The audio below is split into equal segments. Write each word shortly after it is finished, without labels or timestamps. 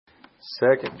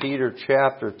Second Peter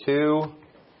chapter 2.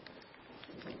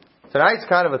 Tonight's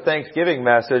kind of a Thanksgiving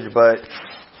message, but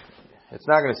it's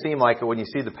not going to seem like it when you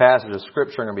see the passage of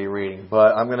Scripture I'm going to be reading.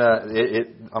 But I'm going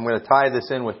to tie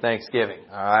this in with Thanksgiving.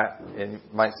 All right,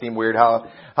 it might seem weird how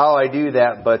I do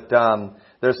that, but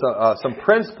there's some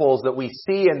principles that we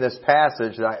see in this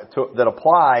passage that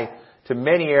apply to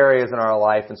many areas in our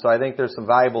life, and so I think there's some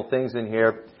valuable things in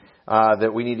here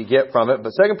that we need to get from it.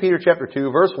 But 2 Peter chapter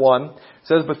 2, verse 1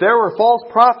 says, "But there were false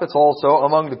prophets also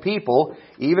among the people,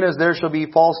 even as there shall be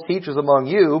false teachers among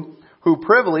you, who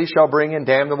privily shall bring in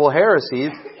damnable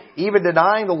heresies, even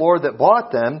denying the Lord that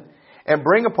bought them, and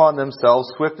bring upon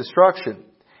themselves swift destruction.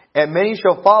 And many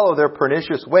shall follow their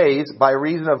pernicious ways, by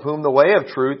reason of whom the way of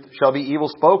truth shall be evil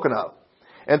spoken of.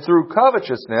 And through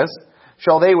covetousness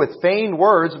shall they with feigned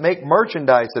words make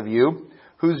merchandise of you,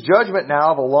 whose judgment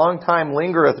now of a long time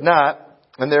lingereth not,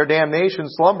 and their damnation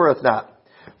slumbereth not.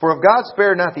 For if God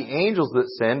spared not the angels that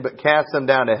sinned, but cast them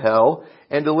down to hell,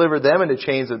 and delivered them into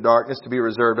chains of darkness to be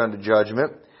reserved unto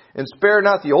judgment, and spared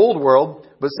not the old world,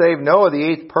 but saved Noah the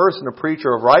eighth person, a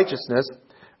preacher of righteousness,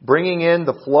 bringing in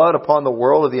the flood upon the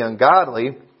world of the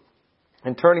ungodly,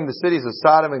 and turning the cities of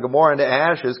Sodom and Gomorrah into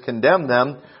ashes, condemned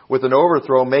them with an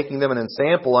overthrow, making them an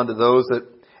ensample unto those that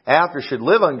after should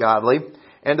live ungodly,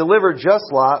 and delivered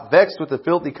just Lot, vexed with the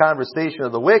filthy conversation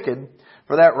of the wicked,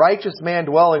 for that righteous man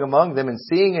dwelling among them, and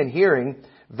seeing and hearing,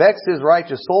 vexed his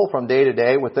righteous soul from day to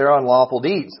day with their unlawful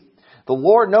deeds. The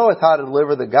Lord knoweth how to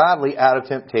deliver the godly out of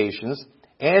temptations,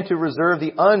 and to reserve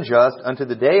the unjust unto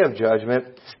the day of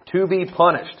judgment, to be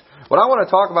punished." What I want to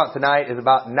talk about tonight is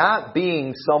about not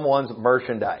being someone's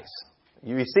merchandise.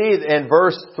 You see in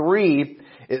verse 3,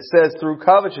 it says, "Through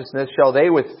covetousness shall they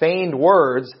with feigned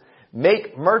words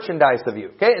make merchandise of you."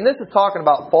 Okay, and this is talking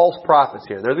about false prophets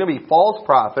here. There's going to be false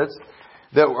prophets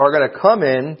that are going to come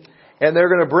in, and they're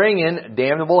going to bring in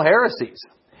damnable heresies.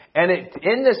 And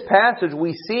in this passage,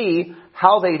 we see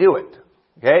how they do it.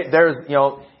 Okay,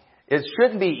 it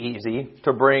shouldn't be easy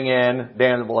to bring in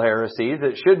damnable heresies.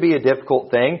 It should be a difficult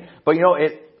thing, but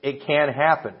it can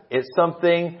happen. It's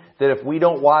something that if we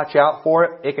don't watch out for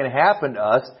it, it can happen to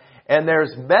us. And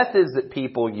there's methods that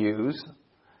people use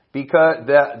because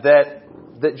that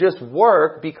just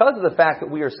work because of the fact that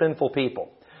we are sinful people.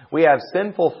 We have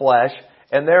sinful flesh,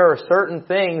 and there are certain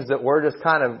things that we're just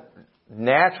kind of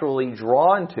naturally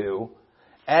drawn to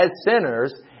as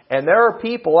sinners. And there are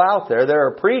people out there, there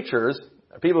are preachers,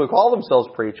 people who call themselves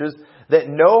preachers, that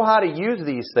know how to use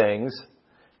these things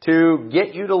to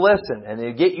get you to listen and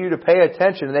they get you to pay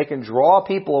attention, and they can draw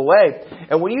people away.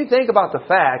 And when you think about the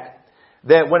fact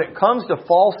that when it comes to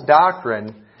false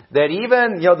doctrine, that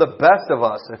even, the best of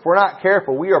us, if we're not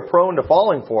careful, we are prone to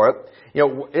falling for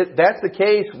it. That's the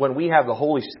case when we have the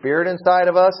Holy Spirit inside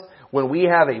of us, when we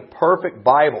have a perfect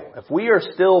Bible. If we are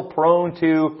still prone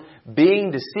to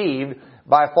being deceived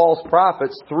by false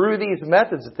prophets through these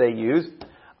methods that they use,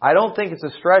 I don't think it's a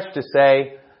stretch to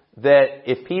say that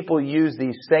if people use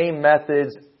these same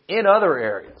methods in other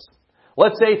areas,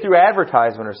 let's say through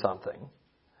advertisement or something,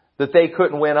 that they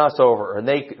couldn't win us over, and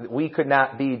we could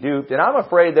not be duped. And I'm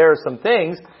afraid there are some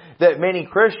things that many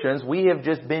Christians, we have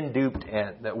just been duped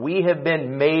in, that we have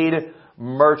been made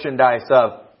merchandise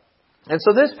of. And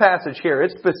so this passage here,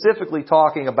 it's specifically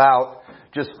talking about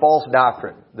just false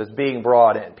doctrine that's being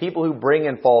brought in. People who bring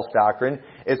in false doctrine.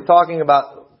 It's talking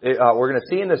about, we're going to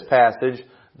see in this passage,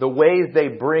 the ways they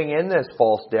bring in this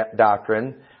false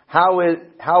doctrine, how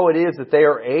it is that they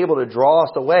are able to draw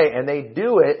us away, and they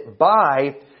do it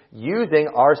by using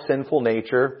our sinful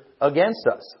nature against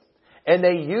us. And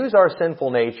they use our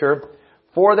sinful nature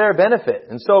for their benefit.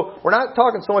 And so we're not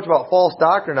talking so much about false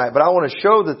doctrine tonight, but I want to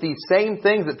show that these same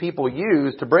things that people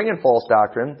use to bring in false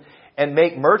doctrine and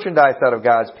make merchandise out of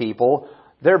God's people,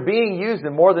 they're being used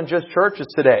in more than just churches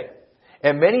today.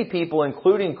 And many people,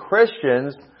 including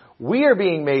Christians, we are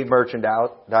being made merchandise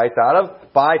out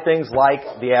of by things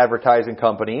like the advertising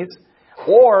companies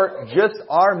or just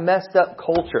our messed up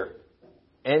culture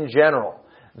in general.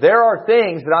 There are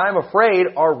things that I'm afraid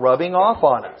are rubbing off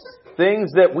on us.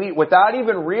 Things that we, without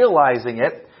even realizing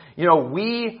it,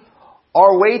 we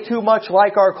are way too much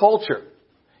like our culture.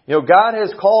 God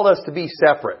has called us to be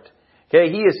separate.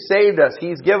 Okay, He has saved us.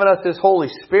 He's given us His Holy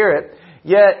Spirit.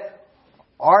 Yet,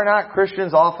 are not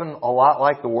Christians often a lot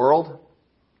like the world?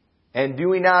 And do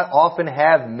we not often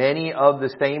have many of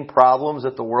the same problems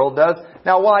that the world does?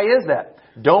 Now, why is that?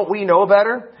 Don't we know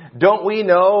better? Don't we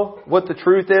know what the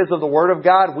truth is of the Word of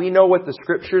God? We know what the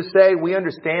Scriptures say. We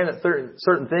understand that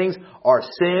certain things are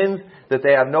sins, that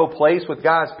they have no place with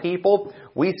God's people.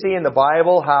 We see in the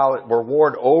Bible how we're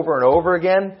warned over and over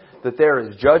again that there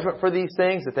is judgment for these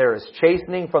things, that there is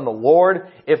chastening from the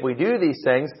Lord if we do these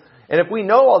things. And if we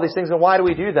know all these things, then why do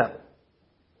we do them?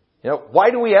 Why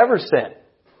do we ever sin?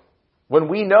 When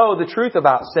we know the truth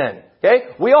about sin. Okay?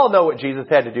 We all know what Jesus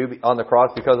had to do on the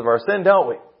cross because of our sin, don't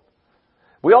we?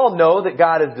 We all know that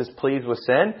God is displeased with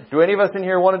sin. Do any of us in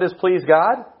here want to displease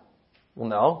God? Well,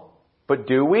 no. But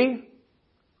do we?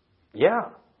 Yeah.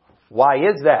 Why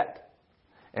is that?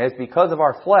 And it's because of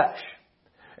our flesh.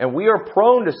 And we are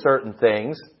prone to certain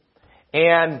things.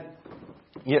 And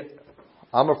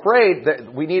I'm afraid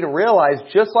that we need to realize,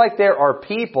 just like there are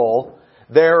people,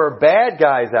 there are bad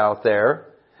guys out there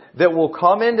that will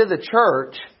come into the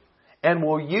church and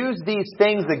will use these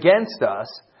things against us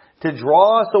to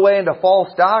draw us away into false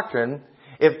doctrine.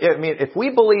 If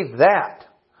we believe that,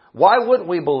 why wouldn't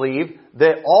we believe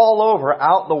that all over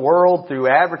out in the world through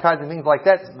advertising, things like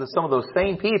that, some of those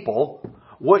same people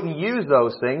wouldn't use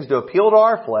those things to appeal to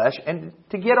our flesh and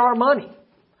to get our money?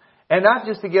 And not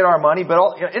just to get our money,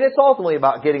 and it's ultimately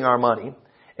about getting our money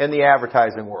in the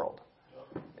advertising world.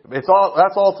 That's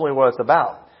ultimately what it's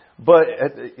about. But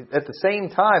at the same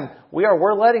time,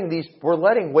 we're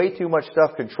letting way too much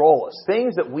stuff control us.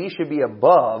 Things that we should be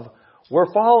above,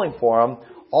 we're falling for them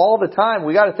all the time.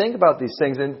 We got to think about these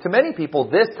things. And to many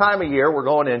people, this time of year we're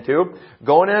going into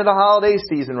the holiday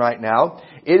season right now,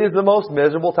 it is the most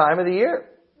miserable time of the year.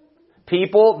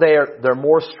 People, they're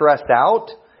more stressed out.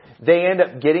 They end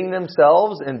up getting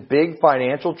themselves in big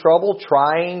financial trouble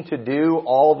trying to do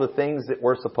all the things that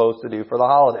we're supposed to do for the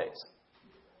holidays.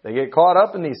 They get caught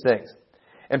up in these things.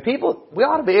 And people, we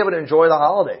ought to be able to enjoy the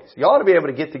holidays. You ought to be able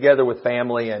to get together with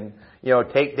family and,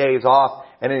 take days off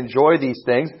and enjoy these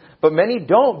things. But many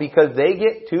don't, because they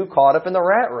get too caught up in the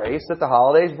rat race that the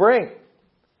holidays bring.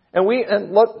 And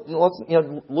let's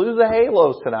lose the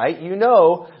halos tonight. You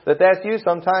know that's you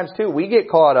sometimes too. We get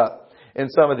caught up in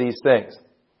some of these things.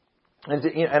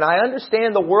 And I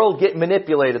understand the world get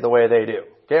manipulated the way they do.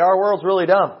 Okay, our world's really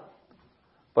dumb.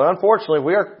 But unfortunately,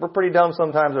 we're pretty dumb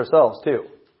sometimes ourselves too.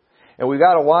 And we've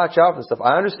got to watch out for stuff.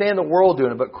 I understand the world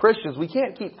doing it, but Christians, we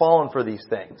can't keep falling for these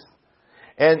things.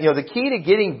 And, the key to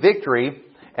getting victory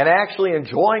and actually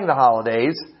enjoying the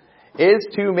holidays is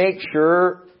to make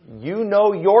sure you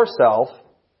know yourself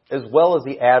as well as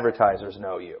the advertisers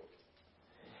know you.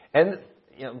 And,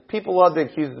 people love to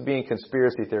accuse us of being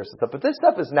conspiracy theorists and stuff, but this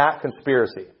stuff is not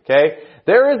conspiracy, okay?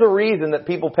 There is a reason that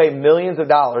people pay millions of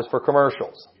dollars for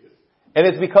commercials. And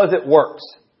it's because it works.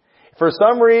 For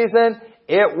some reason,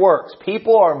 it works.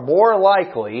 People are more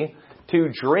likely to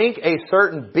drink a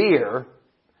certain beer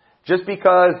just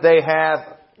because they have,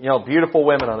 beautiful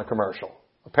women on the commercial.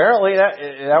 Apparently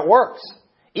that works.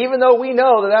 Even though we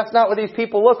know that that's not what these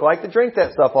people look like that drink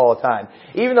that stuff all the time.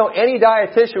 Even though any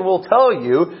dietitian will tell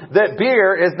you that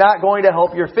beer is not going to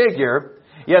help your figure,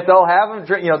 yet they'll have them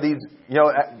drink, these,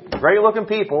 great looking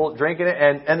people drinking it,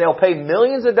 and they'll pay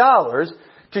millions of dollars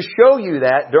to show you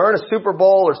that during a Super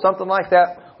Bowl or something like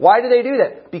that. Why do they do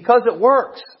that? Because it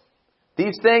works.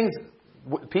 These things,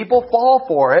 people fall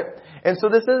for it. And so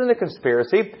this isn't a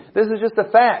conspiracy. This is just a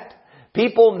fact.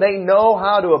 People, they know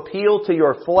how to appeal to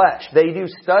your flesh. They do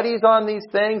studies on these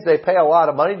things. They pay a lot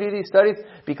of money to do these studies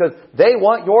because they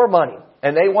want your money.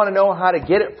 And they want to know how to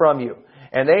get it from you.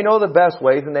 And they know the best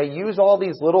ways. And they use all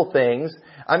these little things.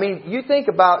 I mean, you think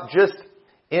about just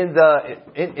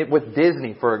with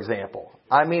Disney, for example.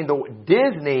 I mean,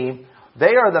 Disney,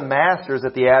 they are the masters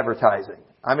at the advertising.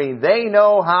 I mean, they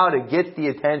know how to get the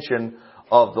attention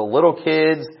of the little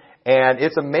kids. And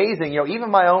it's amazing.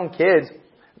 Even my own kids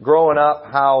growing up,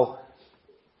 how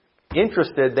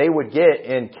interested they would get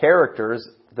in characters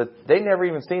that they never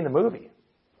even seen the movie.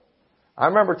 I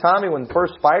remember Tommy when the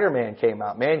first Spider-Man came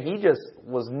out. Man, he just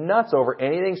was nuts over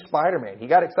anything Spider-Man. He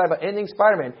got excited about anything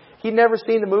Spider-Man. He'd never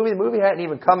seen the movie. The movie hadn't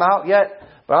even come out yet.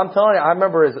 But I'm telling you, I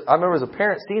remember as a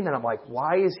parent seeing that, I'm like,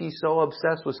 why is he so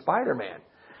obsessed with Spider-Man?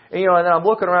 And then I'm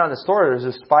looking around the store, there's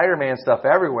this Spider-Man stuff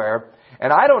everywhere.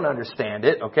 And I don't understand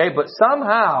it, okay? But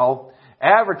somehow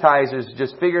advertisers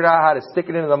just figured out how to stick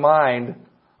it into the mind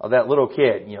of that little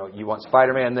kid. You want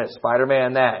Spider-Man this,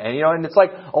 Spider-Man that. And it's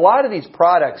like a lot of these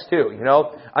products too,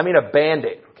 a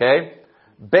Band-Aid, okay?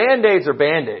 Band-Aids are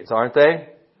Band-Aids, aren't they?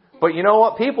 But you know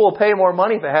what? People will pay more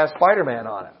money if it has Spider-Man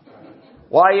on it.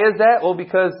 Why is that? Well,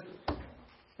 because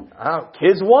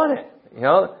kids want it,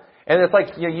 And it's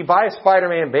like, you buy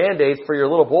Spider-Man Band-Aids for your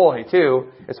little boy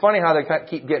too. It's funny how they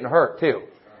keep getting hurt too.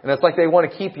 And it's like they want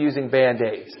to keep using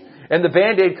Band-Aids. And the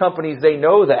Band-Aid companies, they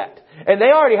know that. And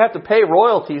they already have to pay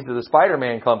royalties to the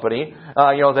Spider-Man company,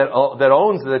 that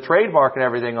owns the trademark and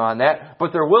everything on that.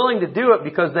 But they're willing to do it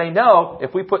because they know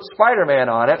if we put Spider-Man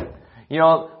on it,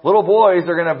 Little boys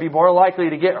are going to be more likely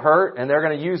to get hurt, and they're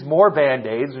going to use more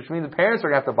Band-Aids, which means the parents are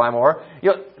going to have to buy more.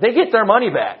 They get their money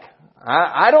back.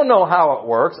 I don't know how it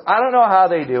works. I don't know how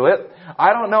they do it.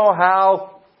 I don't know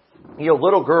how,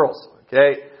 little girls,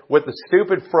 with the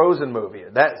stupid Frozen movie,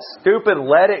 that stupid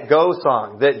Let It Go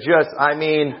song that just,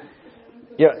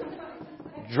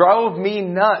 drove me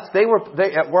nuts.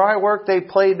 Where I work, they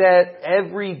played that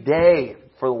every day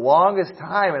for the longest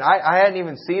time, and I hadn't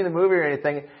even seen the movie or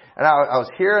anything. And I was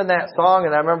hearing that song,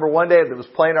 and I remember one day that it was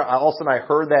playing, all of a sudden I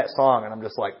heard that song, and I'm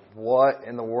just like, what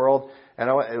in the world? And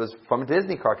it was from a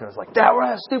Disney cartoon. I was like, that where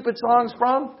that stupid song's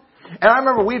from? And I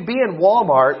remember we'd be in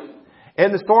Walmart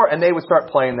in the store, and they would start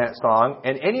playing that song,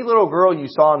 and any little girl you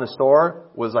saw in the store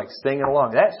was like singing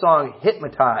along. That song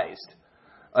hypnotized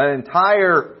an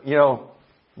entire,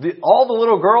 all the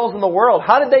little girls in the world.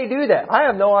 How did they do that? I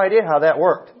have no idea how that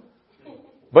worked.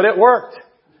 But it worked.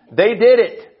 They did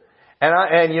it.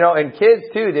 And kids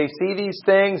too, they see these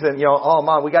things and, oh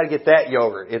Mom, we got to get that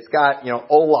yogurt. It's got,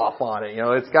 Olaf on it.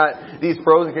 It's got these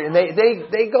frozen, and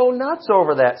they go nuts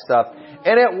over that stuff.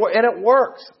 And it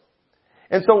works.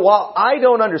 And so while I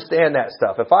don't understand that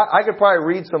stuff, if I could probably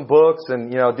read some books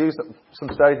and, do some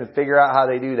studies and figure out how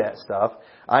they do that stuff.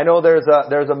 I know there's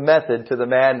a method to the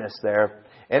madness there,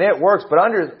 and it works. But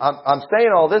I'm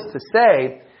saying all this to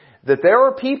say that there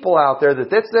are people out there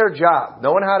that that's their job,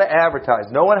 knowing how to advertise,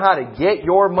 knowing how to get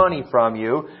your money from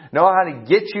you, knowing how to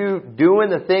get you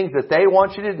doing the things that they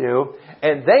want you to do,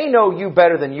 and they know you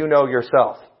better than you know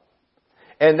yourself.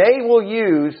 And they will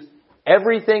use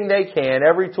everything they can,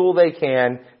 every tool they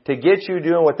can, to get you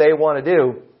doing what they want to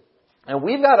do. And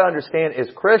we've got to understand as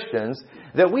Christians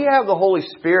that we have the Holy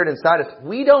Spirit inside us.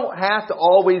 We don't have to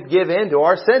always give in to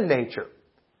our sin nature.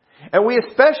 And we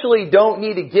especially don't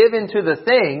need to give into the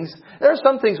things. There are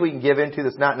some things we can give into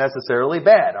that's not necessarily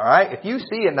bad, all right? If you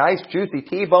see a nice juicy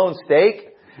T-bone steak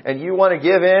and you want to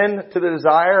give in to the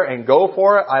desire and go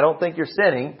for it, I don't think you're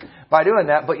sinning by doing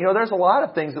that. But there's a lot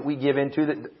of things that we give into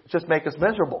that just make us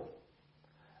miserable,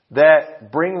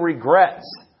 that bring regrets,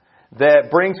 that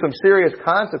bring some serious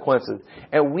consequences.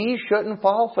 And we shouldn't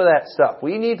fall for that stuff.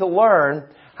 We need to learn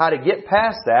how to get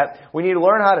past that. We need to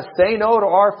learn how to say no to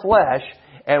our flesh.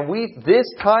 And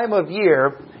this time of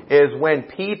year is when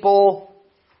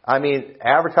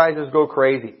advertisers go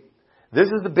crazy. This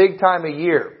is the big time of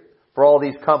year for all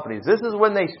these companies. This is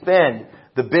when they spend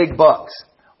the big bucks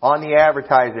on the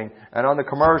advertising and on the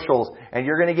commercials, and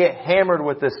you're going to get hammered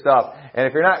with this stuff. And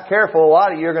if you're not careful, a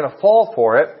lot of you are going to fall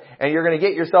for it, and you're going to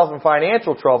get yourself in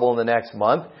financial trouble in the next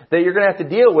month that you're going to have to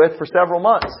deal with for several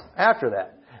months after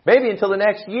that. Maybe until the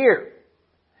next year.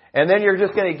 And then you're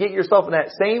just going to get yourself in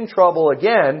that same trouble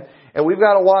again, and we've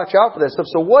got to watch out for this stuff.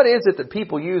 So what is it that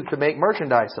people use to make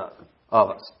merchandise of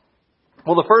us?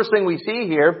 Well, the first thing we see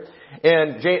here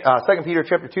in 2 Peter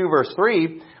chapter 2, verse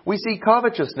 3, we see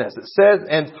covetousness. It says,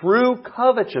 and through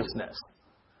covetousness,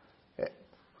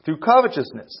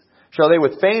 shall they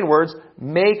with vain words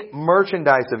make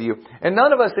merchandise of you. And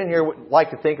none of us in here would like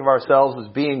to think of ourselves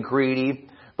as being greedy,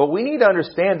 but we need to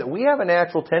understand that we have a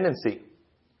natural tendency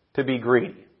to be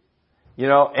greedy.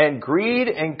 And greed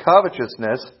and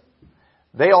covetousness,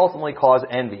 they ultimately cause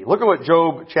envy. Look at what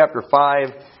Job chapter 5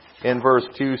 and verse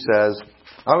 2 says.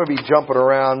 I'm going to be jumping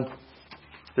around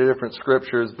the different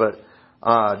scriptures, but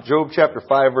Job chapter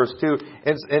 5 verse 2.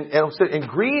 And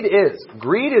greed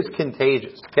is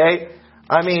contagious, okay?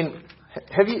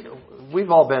 We've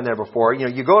all been there before.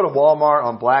 You go to Walmart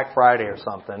on Black Friday or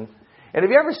something, and have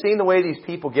you ever seen the way these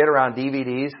people get around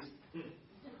DVDs?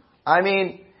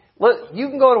 Look, you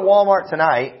can go to Walmart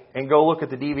tonight and go look at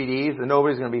the DVDs, and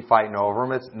nobody's going to be fighting over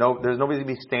them. There's nobody's going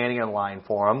to be standing in line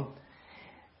for them.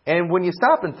 And when you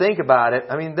stop and think about it,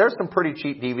 there's some pretty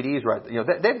cheap DVDs right there.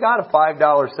 They've got a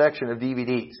 $5 section of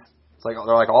DVDs. They're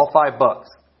like all $5.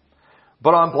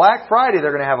 But on Black Friday,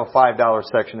 they're going to have a $5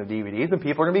 section of DVDs, and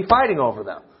people are going to be fighting over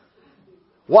them.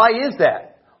 Why is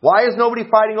that? Why is nobody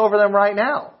fighting over them right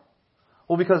now?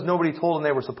 Well, because nobody told them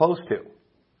they were supposed to.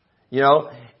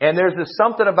 And there's this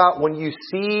something about when you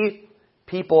see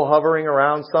people hovering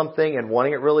around something and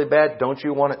wanting it really bad, don't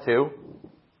you want it too?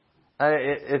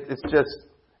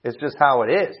 It's just how it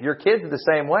is. Your kids are the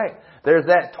same way. There's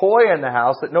that toy in the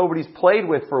house that nobody's played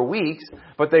with for weeks,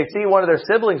 but they see one of their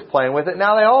siblings playing with it.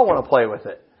 Now they all want to play with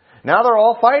it. Now they're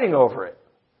all fighting over it.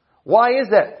 Why is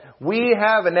that? We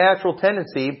have a natural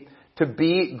tendency to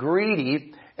be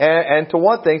greedy and to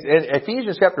want things. In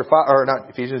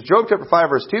Job chapter 5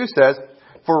 verse 2 says,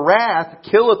 for wrath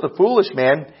killeth the foolish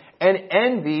man, and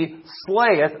envy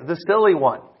slayeth the silly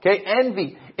one. Okay,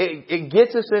 envy, it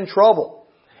gets us in trouble.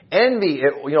 Envy,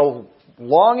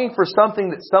 longing for something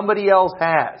that somebody else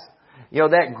has.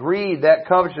 that greed, that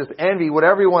covetousness, envy,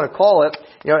 whatever you want to call it,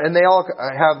 and they all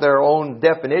have their own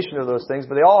definition of those things,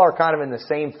 but they all are kind of in the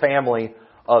same family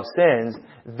of sins.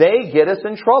 They get us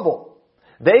in trouble.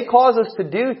 They cause us to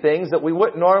do things that we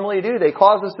wouldn't normally do. They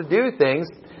cause us to do things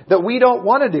that we don't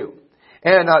want to do.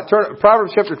 And turn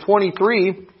Proverbs chapter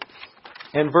 23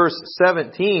 and verse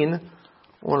 17.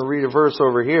 I want to read a verse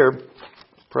over here.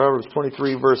 Proverbs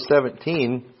 23 verse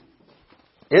 17.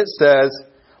 It says,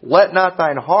 "Let not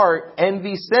thine heart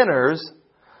envy sinners,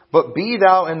 but be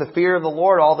thou in the fear of the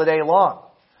Lord all the day long."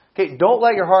 Okay, don't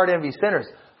let your heart envy sinners.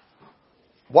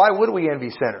 Why would we envy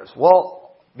sinners?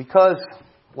 Well, because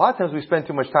a lot of times we spend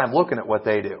too much time looking at what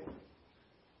they do.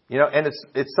 And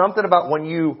it's something about when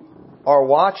you are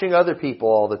watching other people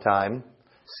all the time,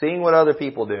 seeing what other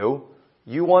people do,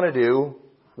 you want to do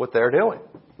what they're doing.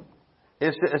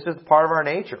 It's just part of our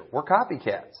nature. We're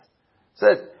copycats. So,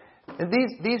 and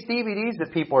these DVDs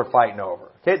that people are fighting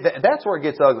over, okay, that's where it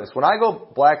gets ugliest. When I go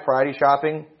Black Friday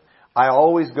shopping, I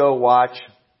always go watch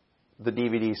the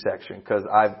DVD section because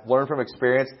I've learned from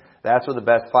experience that's where the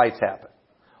best fights happen.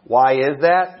 Why is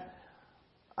that?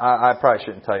 I probably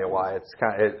shouldn't tell you why. It's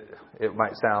it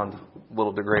might sound a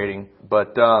little degrading,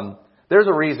 but there's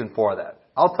a reason for that.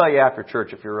 I'll tell you after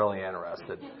church if you're really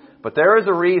interested. But there is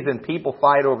a reason people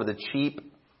fight over the cheap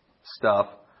stuff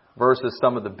versus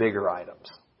some of the bigger items.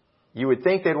 You would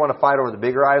think they'd want to fight over the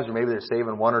bigger items, or maybe they're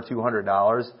saving $100 or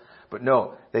 $200, but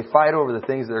no, they fight over the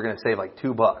things that are going to save like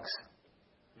 $2.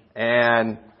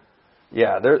 And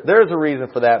yeah, there's a reason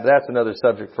for that, but that's another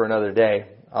subject for another day.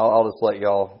 I'll just let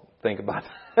y'all think about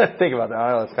that. Think about that.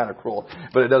 I know that's kind of cruel,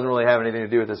 but it doesn't really have anything to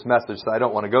do with this message, so I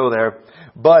don't want to go there.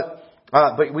 But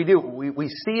we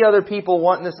see other people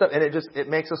wanting this stuff, and it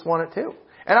makes us want it too.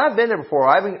 And I've been there before.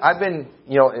 I've been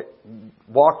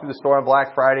walked through the store on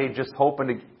Black Friday just hoping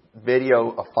to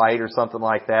video a fight or something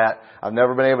like that. I've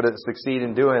never been able to succeed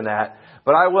in doing that,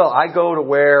 but I will. I go to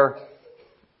where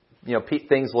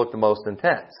things look the most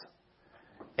intense,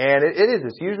 and it is.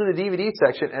 It's usually the DVD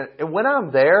section, and when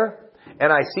I'm there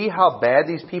and I see how bad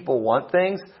these people want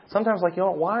things, sometimes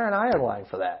why aren't I in line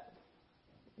for that?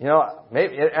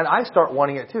 Maybe, and I start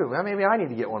wanting it too. Well, maybe I need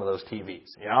to get one of those TVs,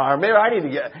 or maybe I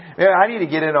need to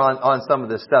get in on some of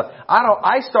this stuff.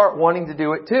 I start wanting to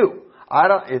do it too.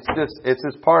 It's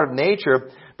just part of nature.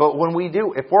 But when we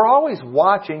do, if we're always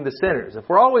watching the sinners, if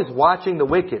we're always watching the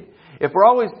wicked, if we're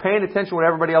always paying attention to what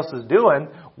everybody else is doing,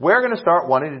 we're going to start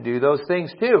wanting to do those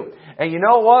things too. And you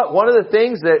know what? One of the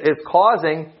things that is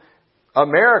causing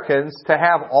Americans to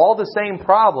have all the same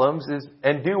problems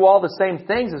and do all the same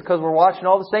things is because we're watching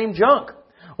all the same junk.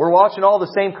 We're watching all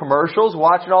the same commercials,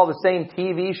 watching all the same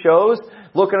TV shows,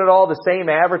 looking at all the same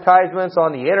advertisements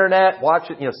on the internet,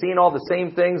 seeing all the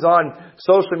same things on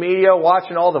social media,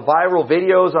 watching all the viral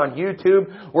videos on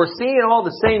YouTube. We're seeing all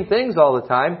the same things all the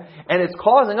time, and it's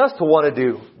causing us to want to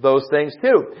do those things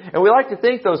too. And we like to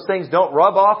think those things don't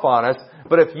rub off on us,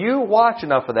 but if you watch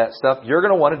enough of that stuff, you're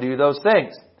going to want to do those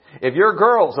things. If your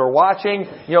girls are watching,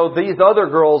 these other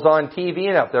girls on TV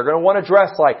enough, they're going to want to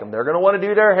dress like them. They're going to want to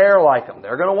do their hair like them.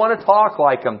 They're going to want to talk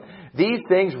like them. These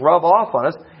things rub off on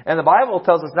us. And the Bible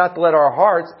tells us not to let our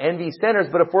hearts envy sinners.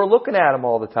 But if we're looking at them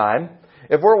all the time,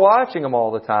 if we're watching them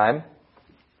all the time,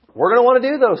 we're going to want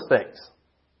to do those things.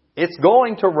 It's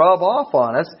going to rub off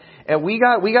on us. And we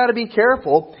got to be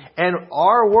careful. And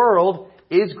our world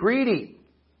is greedy.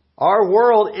 Our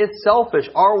world is selfish.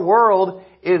 Our world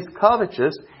is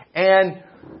covetous. And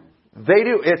they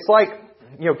do. It's like,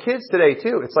 kids today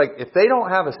too. It's like if they don't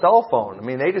have a cell phone,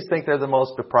 they just think they're the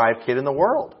most deprived kid in the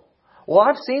world. Well,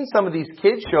 I've seen some of these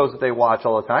kids shows that they watch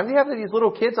all the time. They have these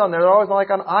little kids on there. They're always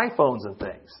on iPhones and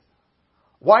things.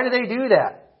 Why do they do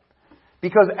that?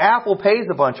 Because Apple pays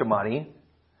a bunch of money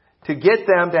to get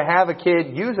them to have a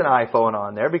kid use an iPhone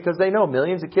on there because they know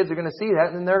millions of kids are going to see that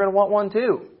and then they're going to want one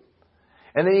too.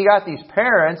 And then you got these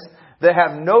parents that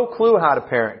have no clue how to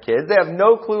parent kids. They have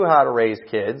no clue how to raise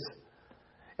kids.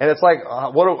 And it's like,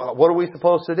 what are we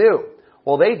supposed to do?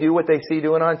 Well, they do what they see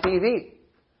doing on TV.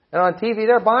 And on TV,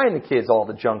 they're buying the kids all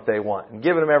the junk they want and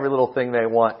giving them every little thing they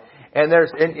want. And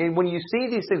when you see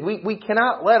these things, we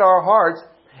cannot let our hearts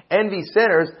envy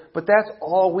sinners, but that's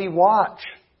all we watch.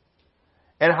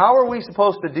 And how are we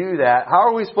supposed to do that? How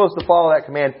are we supposed to follow that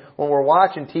command when we're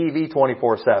watching TV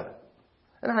 24/7?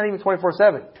 And not even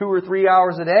 24/7, 2 or 3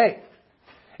 hours a day.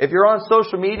 If you're on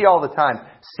social media all the time,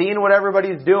 seeing what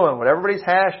everybody's doing, what everybody's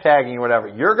hashtagging, whatever,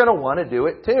 you're going to want to do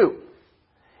it too.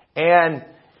 And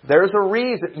there's a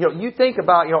reason. You think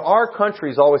about, our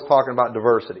country's always talking about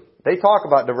diversity. They talk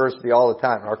about diversity all the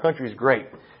time. Our country's great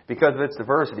because of its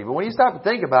diversity. But when you stop to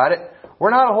think about it, we're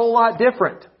not a whole lot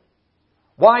different.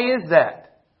 Why is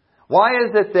that? Why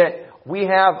is it that we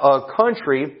have a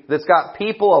country that's got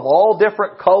people of all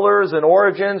different colors and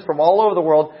origins from all over the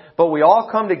world, but we all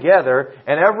come together,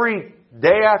 and every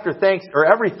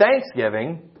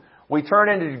Thanksgiving, we turn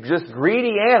into just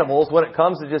greedy animals when it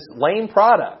comes to just lame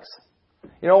products.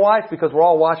 You know why? It's because we're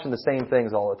all watching the same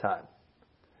things all the time.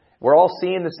 We're all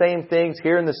seeing the same things,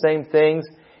 hearing the same things,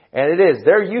 and it is.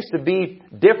 There used to be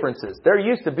differences. There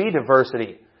used to be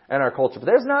diversity in our culture, but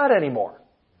there's not anymore.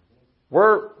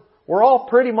 We're all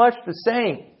pretty much the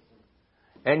same.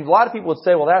 And a lot of people would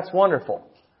say, well, that's wonderful.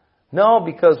 No,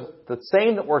 because the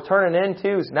same that we're turning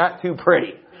into is not too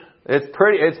pretty. It's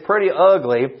pretty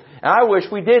ugly. And I wish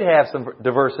we did have some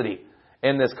diversity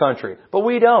in this country. But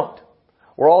we don't.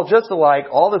 We're all just alike,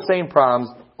 all the same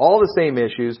problems, all the same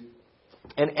issues.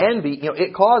 And envy,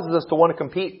 it causes us to want to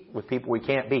compete with people we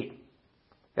can't beat.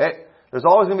 Okay? There's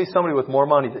always going to be somebody with more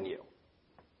money than you.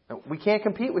 We can't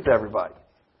compete with everybody.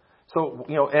 So,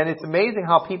 and it's amazing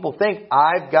how people think,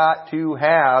 I've got to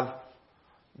have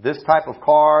this type of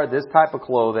car, this type of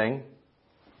clothing.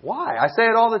 Why? I say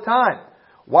it all the time.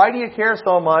 Why do you care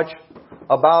so much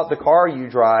about the car you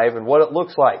drive and what it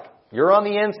looks like? You're on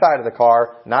the inside of the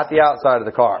car, not the outside of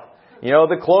the car.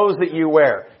 The clothes that you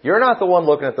wear. You're not the one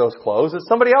looking at those clothes. It's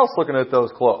somebody else looking at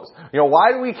those clothes.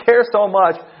 Why do we care so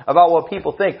much about what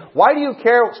people think? Why do you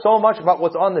care so much about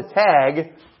what's on the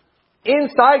tag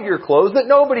inside your clothes that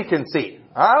nobody can see?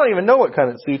 I don't even know what kind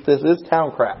of suit this is.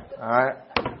 Town crap. All right.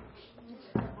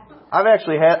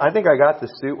 I think I got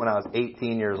this suit when I was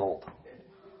 18 years old.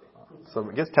 So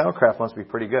I guess Towncraft must be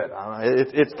pretty good. I don't know.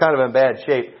 It's kind of in bad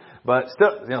shape, but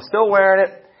still wearing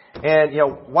it. And,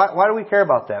 why do we care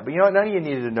about that? But none of you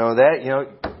needed to know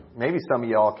that. Maybe some of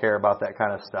you all care about that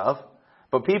kind of stuff.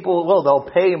 But people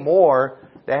they'll pay more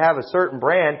to have a certain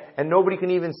brand, and nobody can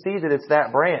even see that it's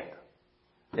that brand.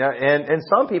 And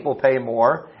some people pay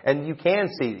more, and you can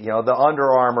see, the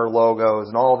Under Armour logos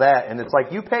and all that. And it's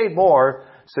like, you paid more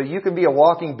so you can be a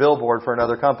walking billboard for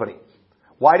another company.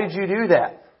 Why did you do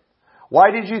that?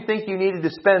 Why did you think you needed to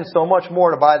spend so much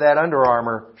more to buy that Under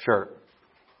Armour shirt?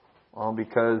 Well,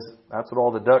 because that's what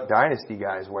all the Duck Dynasty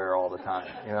guys wear all the time,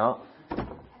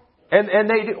 And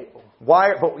they do.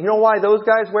 Why? But you know why those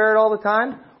guys wear it all the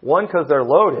time? One, because they're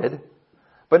loaded.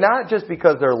 But not just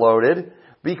because they're loaded.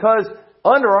 Because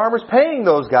Under Armour's paying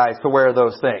those guys to wear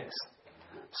those things.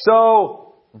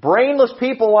 So, brainless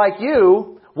people like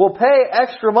you will pay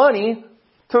extra money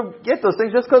to get those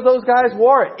things just because those guys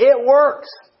wore it. It works.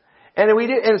 And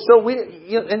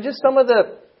and just some of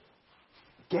the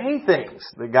gay things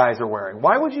the guys are wearing.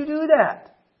 Why would you do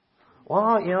that?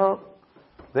 Well,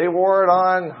 they wore it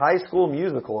on High School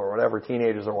Musical or whatever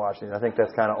teenagers are watching. I think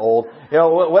that's kind of old. I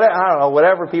don't know,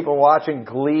 whatever people are watching,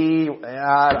 Glee,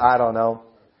 I don't know.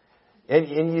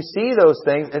 And you see those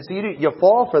things, and so you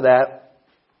fall for that,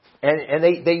 and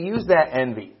they use that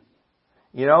envy.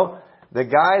 The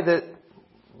guy that,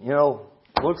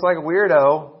 looks like a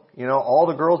weirdo, all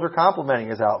the girls are complimenting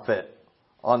his outfit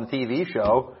on the TV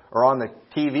show or on the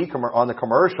on the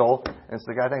commercial, and so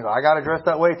the guy thinks, I got to dress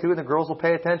that way too, and the girls will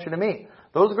pay attention to me.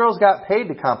 Those girls got paid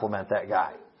to compliment that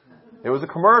guy. It was a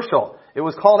commercial. It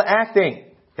was called acting.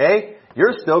 Okay?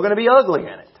 You're still going to be ugly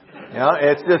in it.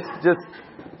 It's just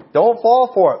don't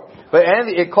fall for it. But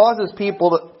envy, it causes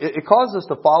us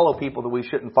to follow people that we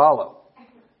shouldn't follow.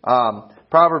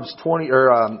 Proverbs 20,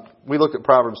 we looked at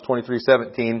Proverbs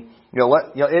 23:17.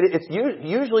 It's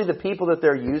usually the people that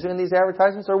they're using in these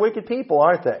advertisements are wicked people,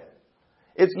 aren't they?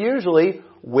 It's usually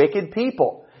wicked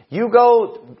people. You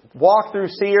go walk through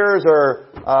Sears or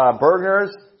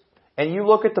Bergner's, and you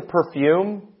look at the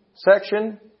perfume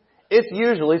section. It's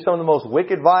usually some of the most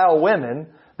wicked, vile women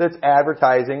that's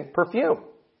advertising perfume.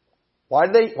 Why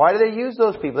do they use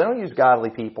those people? They don't use godly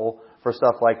people for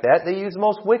stuff like that. They use the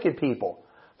most wicked people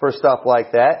for stuff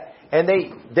like that. And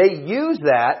they use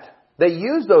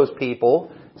those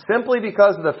people simply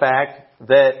because of the fact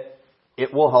that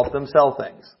it will help them sell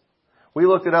things. We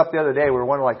looked it up the other day. We were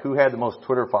wondering who had the most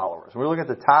Twitter followers. We were looking at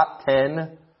the top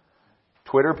 10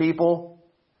 Twitter people,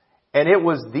 and it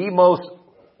was some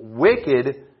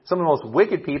of the most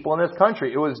wicked people in this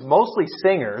country. It was mostly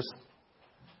singers,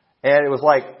 and it was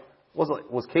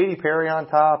was Katy Perry on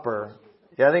top? I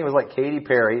think it was Katy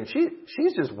Perry, and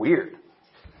she's just weird.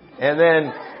 And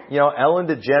then, Ellen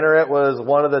DeGeneres was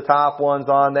one of the top ones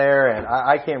on there, and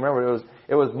I can't remember.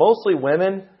 It was mostly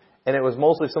women, and it was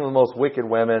mostly some of the most wicked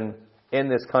women in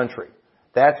this country.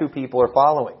 That's who people are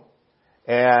following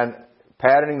and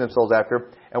patterning themselves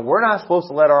after. And we're not supposed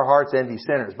to let our hearts envy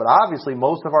sinners, but obviously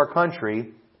most of our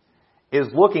country is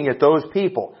looking at those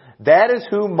people. That is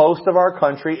who most of our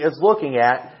country is looking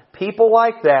at. People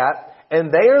like that,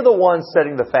 And they are the ones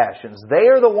setting the fashions. They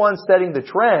are the ones setting the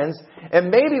trends. And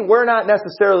maybe we're not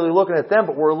necessarily looking at them,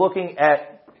 but we're looking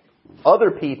at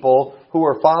other people who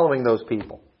are following those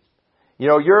people. You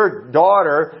know, your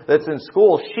daughter that's in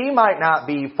school, she might not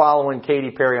be following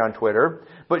Katy Perry on Twitter,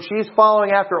 but she's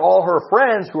following after all her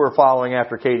friends who are following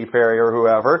after Katy Perry or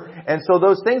whoever. And so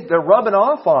those things, they're rubbing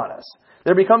off on us.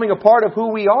 They're becoming a part of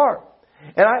who we are.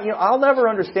 And I'll never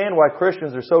understand why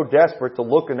Christians are so desperate to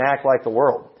look and act like the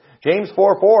world. James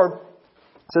 4:4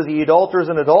 says, "Ye adulterers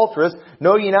and adulteress,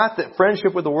 know ye not that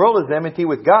friendship with the world is enmity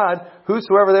with God?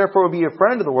 Whosoever therefore will be a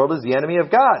friend of the world is the enemy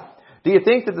of God. Do you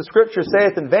think that the Scripture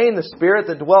saith in vain, the Spirit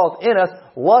that dwelleth in us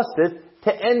lusteth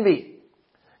to envy?"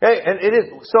 Okay, and it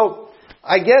is, so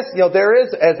I guess, there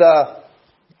is,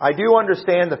 I do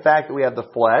understand the fact that we have the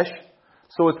flesh,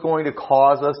 so it's going to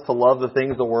cause us to love the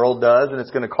things the world does, and it's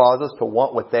going to cause us to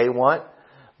want what they want.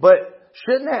 But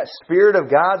shouldn't that Spirit of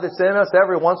God that's in us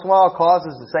every once in a while cause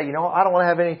us to say, I don't want to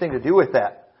have anything to do with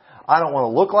that. I don't want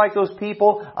to look like those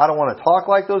people. I don't want to talk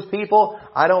like those people.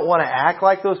 I don't want to act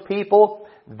like those people.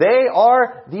 They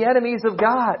are the enemies of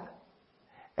God.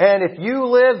 And if you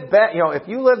live back,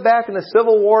 back in the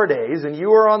Civil War days and you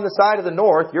were on the side of the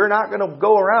North, you're not going to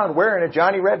go around wearing a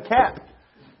Johnny Red cap.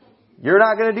 You're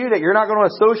not going to do that. You're not going to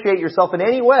associate yourself in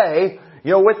any way,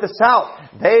 with the South.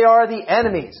 They are the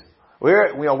enemies.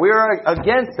 We're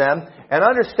against them, and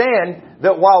understand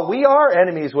that while we are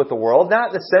enemies with the world, not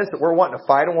in the sense that we're wanting to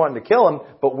fight and wanting to kill them,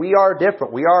 but we are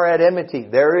different. We are at enmity.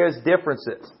 There is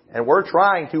differences. And we're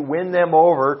trying to win them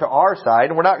over to our side,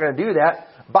 and we're not going to do that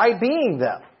by being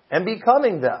them and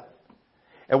becoming them.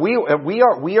 And we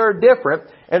are different.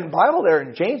 And the Bible there,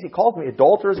 in James, he calls me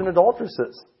adulterers and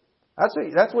adulteresses.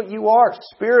 That's what you are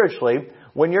spiritually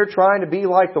when you're trying to be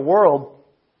like the world.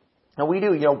 And we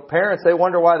do, parents, they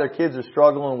wonder why their kids are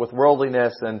struggling with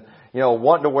worldliness and,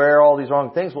 wanting to wear all these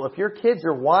wrong things. Well, if your kids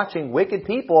are watching wicked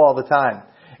people all the time,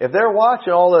 if they're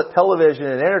watching all the television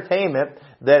and entertainment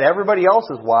that everybody else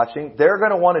is watching, they're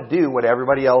going to want to do what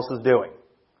everybody else is doing.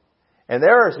 And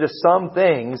there are just some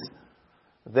things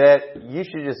that you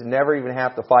should just never even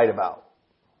have to fight about.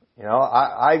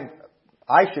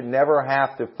 I should never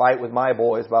have to fight with my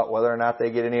boys about whether or not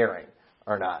they get an earring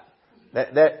or not.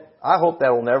 I hope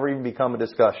that will never even become a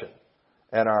discussion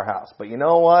in our house. But you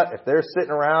know what? If they're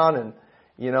sitting around and,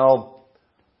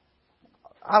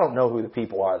 I don't know who the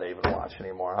people are they even watch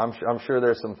anymore. I'm sure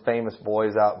there's some famous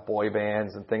boy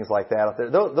bands and things like that out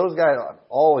there. Those guys are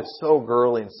always so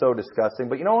girly and so disgusting.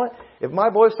 But you know what? If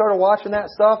my boys started watching that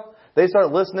stuff, they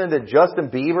start listening to Justin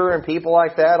Bieber and people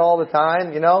like that all the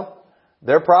time,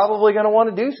 they're probably going to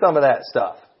want to do some of that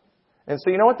stuff. And so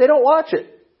you know what? They don't watch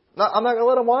it. I'm not going to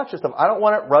let them watch this stuff. I don't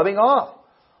want it rubbing off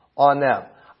on them.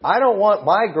 I don't want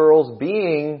my girls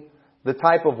being the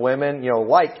type of women,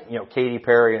 like, Katy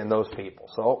Perry and those people.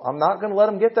 So I'm not going to let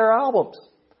them get their albums.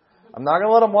 I'm not going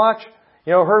to let them watch,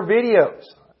 her videos.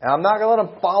 And I'm not going to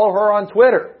let them follow her on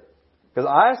Twitter. Because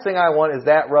the last thing I want is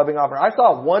that rubbing off her. I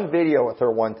saw one video with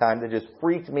her one time that just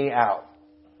freaked me out.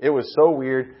 It was so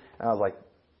weird. And I was like,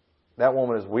 that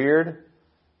woman is weird.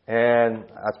 And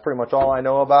that's pretty much all I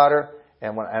know about her.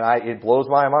 It blows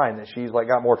my mind that she's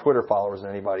got more Twitter followers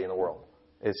than anybody in the world.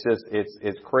 It's just,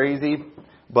 it's crazy.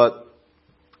 But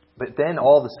then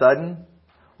all of a sudden,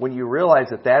 when you realize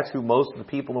that that's who most of the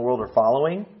people in the world are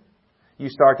following, you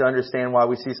start to understand why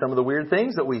we see some of the weird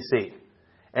things that we see.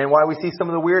 And why we see some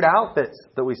of the weird outfits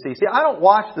that we see. See, I don't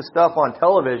watch the stuff on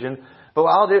television, but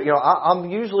I'll do, I'm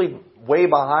usually way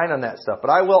behind on that stuff. But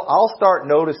I'll start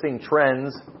noticing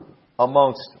trends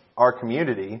amongst our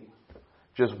community.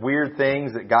 Just weird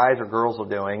things that guys or girls are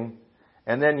doing.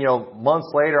 And then,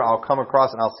 months later, I'll come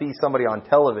across and I'll see somebody on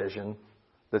television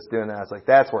that's doing that. It's like,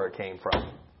 that's where it came from.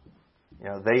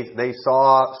 They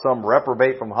saw some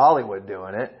reprobate from Hollywood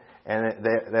doing it, and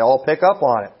they all pick up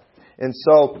on it. And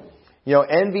so,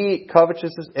 envy,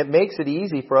 covetousness, it makes it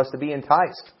easy for us to be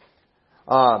enticed.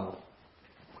 Well,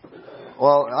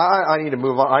 I need to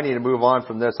move on. I need to move on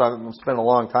from this. I've spent a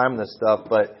long time on this stuff,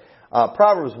 but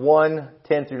Proverbs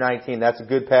 1:10-19. That's a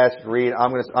good passage to read.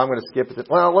 I'm going to skip it.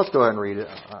 Well, let's go ahead and read it.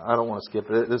 I don't want to skip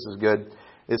it. This is good.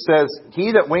 It says,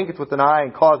 "He that winketh with an eye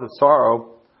and causeth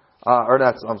sorrow,"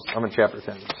 I'm in chapter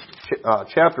 10.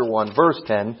 Chapter 1, verse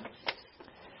 10.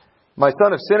 "My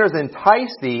son, if sinners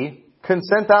entice thee,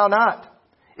 consent thou not.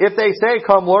 If they say,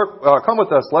 come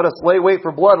with us, let us lay wait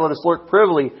for blood, let us lurk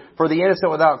privily for the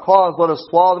innocent without cause, let us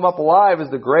swallow them up alive as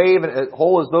the grave and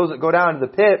whole as those that go down to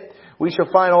the pit. We shall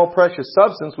find all precious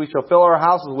substance. We shall fill our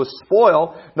houses with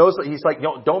spoil." Notice that he's like,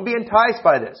 don't be enticed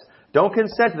by this. Don't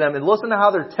consent to them. And listen to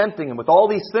how they're tempting him with all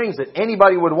these things that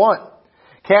anybody would want.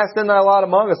 Cast in thy lot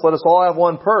among us, let us all have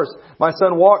one purse. My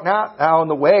son, walk not thou in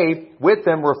the way with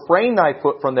them, refrain thy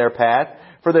foot from their path,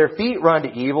 for their feet run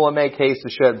to evil and make haste to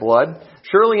shed blood.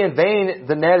 Surely in vain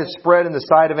the net is spread in the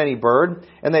sight of any bird,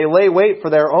 and they lay wait for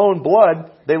their own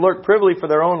blood, they lurk privily for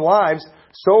their own lives.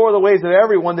 So are the ways of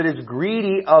everyone that is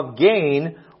greedy of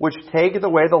gain, which taketh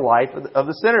away the life of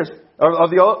the sinners, of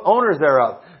the owners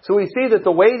thereof. So we see that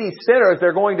the way these sinners,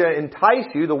 they're going to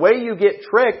entice you, the way you get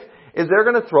tricked, is they're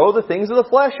going to throw the things of the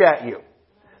flesh at you.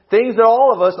 Things that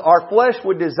all of us, our flesh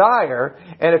would desire,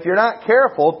 and if you're not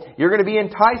careful, you're going to be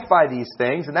enticed by these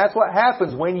things, and that's what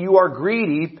happens when you are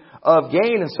greedy of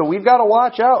gain. And so we've got to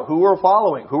watch out who we're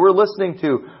following, who we're listening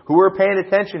to, who we're paying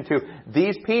attention to.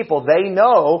 These people, they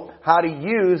know how to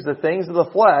use the things of the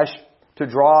flesh to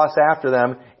draw us after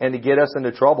them and to get us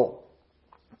into trouble.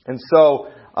 And so,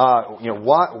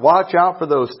 watch out for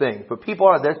those things. But people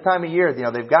are, this time of year,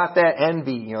 they've got that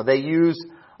envy. They use,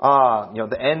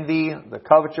 the envy, the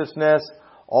covetousness,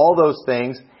 all those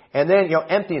things. And then,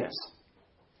 emptiness.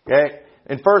 Okay?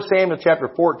 In 1 Samuel chapter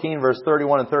 14, verse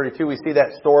 31 and 32, we see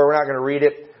that story. We're not going to read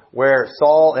it, where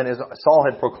Saul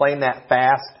had proclaimed that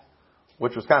fast,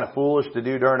 which was kind of foolish to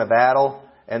do during a battle.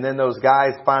 And then those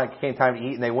guys finally came time to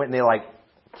eat, and they went and they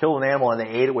killed an animal and they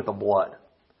ate it with the blood.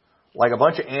 Like a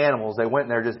bunch of animals, they went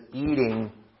and they're just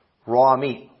eating raw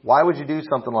meat. Why would you do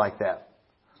something like that?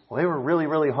 Well, they were really,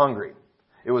 really hungry.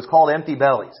 It was called empty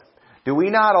bellies. Do we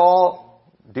not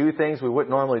all do things we wouldn't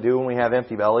normally do when we have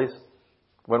empty bellies?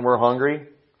 When we're hungry?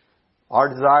 Our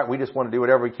desire, we just want to do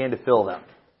whatever we can to fill them.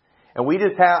 And we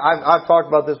just have, I've talked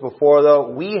about this before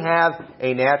though, we have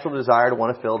a natural desire to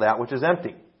want to fill that which is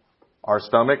empty. Our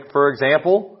stomach, for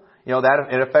example, that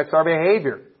it affects our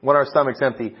behavior when our stomach's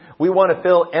empty. We want to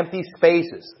fill empty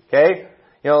spaces, okay?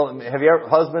 Have you ever,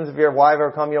 husbands, if your wife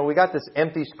ever come, we got this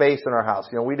empty space in our house.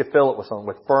 We need to fill it with something,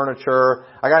 with furniture.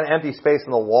 I got an empty space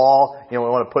on the wall. We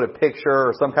want to put a picture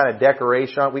or some kind of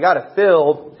decoration on it. We got to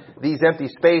fill these empty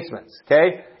spaces,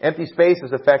 okay? Empty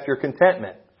spaces affect your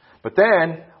contentment. But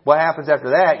then, what happens after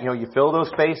that? You fill those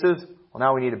spaces. Well,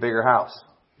 now we need a bigger house.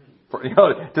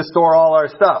 To store all our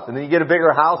stuff. And then you get a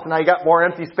bigger house and now you got more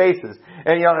empty spaces.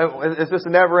 And it's just a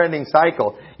never ending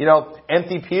cycle.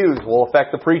 Empty pews will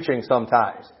affect the preaching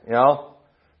sometimes. I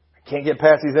can't get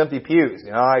past these empty pews.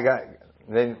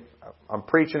 Then I'm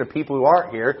preaching to people who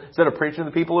aren't here instead of preaching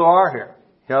to people who are here.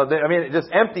 Just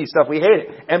empty stuff. We hate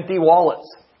it. Empty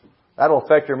wallets. That'll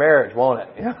affect your marriage, won't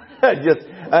it? Just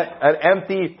an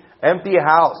empty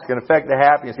house can affect the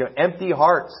happiness. Empty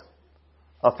hearts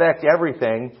affect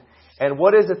everything. And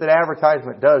what is it that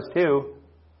advertisement does too?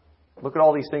 Look at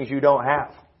all these things you don't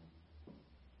have.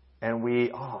 And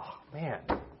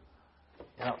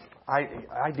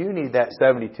I do need that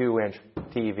 72-inch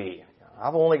TV.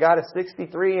 I've only got a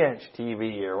 63-inch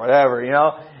TV or whatever, and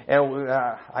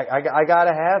I got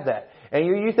to have that. And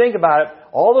you think about it,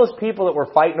 all those people that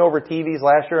were fighting over TVs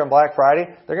last year on Black Friday,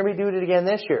 they're going to be doing it again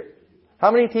this year.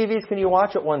 How many TVs can you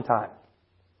watch at one time?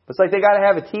 It's like they got to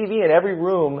have a TV in every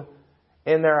room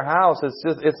in their house.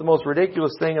 It's the most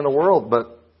ridiculous thing in the world.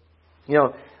 But,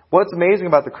 what's amazing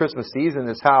about the Christmas season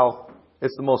is how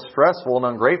it's the most stressful and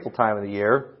ungrateful time of the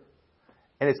year.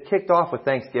 And it's kicked off with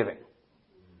Thanksgiving.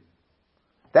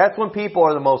 That's when people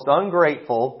are the most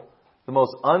ungrateful, the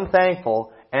most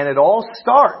unthankful, and it all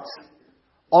starts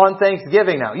on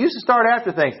Thanksgiving now. It used to start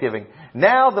after Thanksgiving.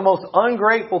 Now the most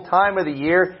ungrateful time of the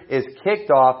year is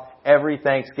kicked off every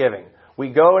Thanksgiving. We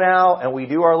go now and we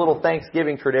do our little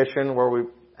Thanksgiving tradition where we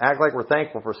act like we're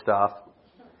thankful for stuff.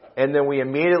 And then we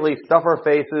immediately stuff our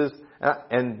faces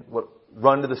and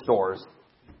run to the stores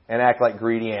and act like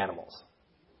greedy animals.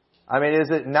 Is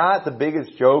it not the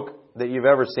biggest joke that you've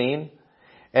ever seen?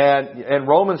 And in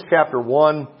Romans chapter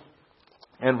 1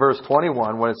 and verse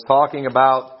 21, when it's talking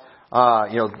about,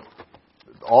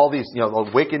 all these,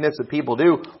 the wickedness that people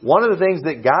do, one of the things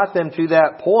that got them to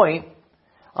that point,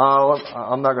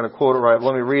 I'm not going to quote it right.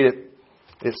 Let me read it.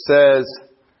 It says,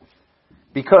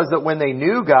 because that when they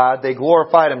knew God, they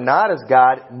glorified Him not as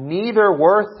God, neither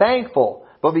were thankful,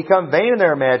 but become vain in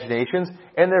their imaginations,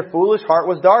 and their foolish heart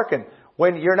was darkened.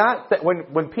 When you're not,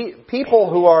 people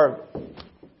who are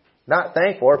not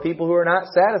thankful are people who are not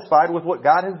satisfied with what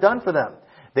God has done for them.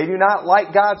 They do not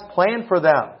like God's plan for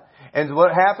them. And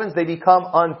what happens? They become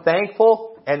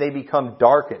unthankful and they become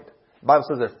darkened. The Bible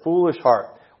says their foolish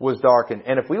heart was darkened.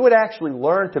 And if we would actually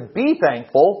learn to be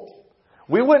thankful,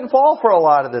 we wouldn't fall for a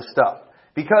lot of this stuff.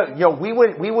 Because, we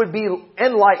would be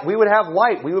enlightened. We would have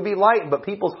light. We would be lightened. But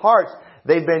people's hearts,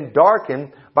 they've been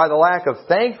darkened by the lack of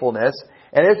thankfulness.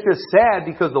 And it's just sad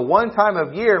because the one time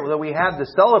of year that we have to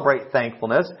celebrate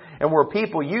thankfulness and where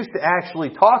people used to actually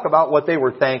talk about what they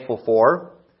were thankful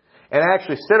for, and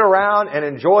actually sit around and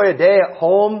enjoy a day at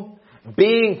home,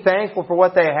 being thankful for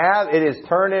what they have, it is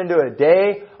turned into a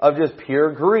day of just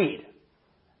pure greed.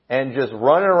 And just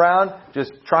running around,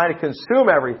 just trying to consume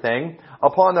everything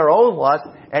upon their own lust.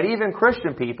 And even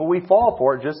Christian people, we fall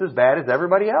for it just as bad as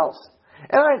everybody else.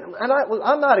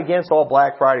 I'm not against all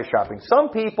Black Friday shopping. Some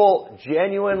people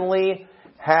genuinely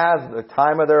have the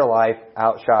time of their life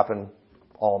out shopping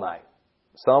all night.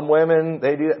 Some women,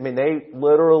 they do. I mean, they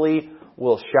literally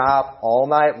will shop all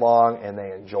night long and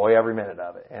they enjoy every minute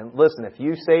of it. And listen, if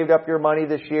you saved up your money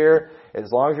this year, as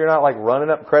long as you're not like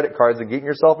running up credit cards and getting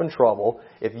yourself in trouble,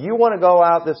 if you want to go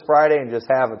out this Friday and just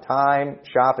have a time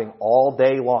shopping all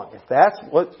day long, if that's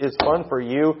what is fun for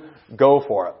you, go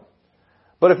for it.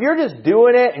 But if you're just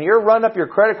doing it and you're running up your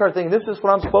credit card thinking, this is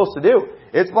what I'm supposed to do.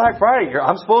 It's Black Friday.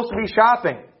 I'm supposed to be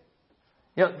shopping.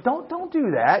 You know, don't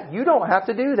do that. You don't have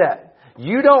to do that.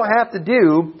 You don't have to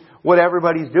do what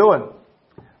everybody's doing.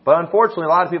 But unfortunately, a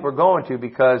lot of people are going to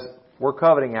because we're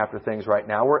coveting after things right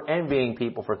now. We're envying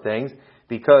people for things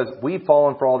because we've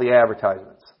fallen for all the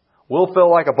advertisements. We'll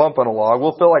feel like a bump on a log.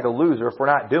 We'll feel like a loser if we're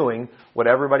not doing what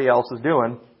everybody else is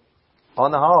doing on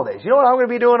the holidays. You know what I'm going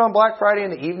to be doing on Black Friday in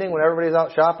the evening when everybody's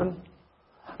out shopping?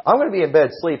 I'm going to be in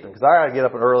bed sleeping because I got to get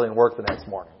up early and work the next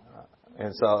morning.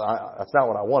 And so that's not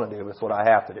what I want to do. It's what I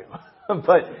have to do.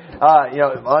 But,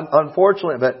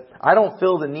 unfortunately, but I don't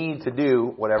feel the need to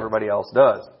do what everybody else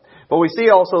does. But we see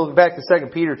also back to 2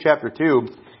 Peter chapter 2,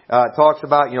 talks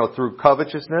about, through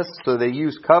covetousness. So they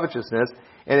use covetousness.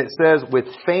 And it says, with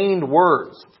feigned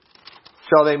words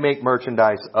shall they make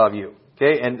merchandise of you.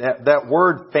 Okay. And that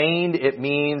word feigned, it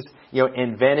means,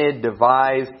 invented,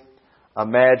 devised,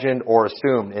 imagined, or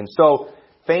assumed. And so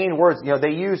feigned words,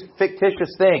 they use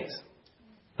fictitious things.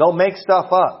 They'll make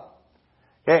stuff up.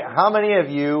 Okay, how many of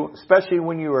you, especially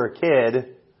when you were a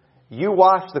kid, you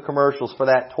watched the commercials for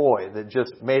that toy that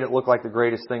just made it look like the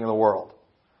greatest thing in the world?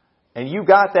 And you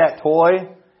got that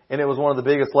toy, and it was one of the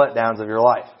biggest letdowns of your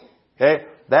life. Okay,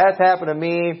 that's happened to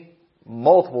me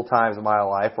multiple times in my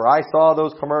life where I saw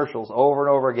those commercials over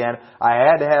and over again. I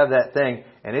had to have that thing,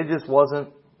 and it just wasn't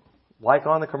like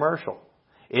on the commercial.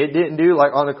 It didn't do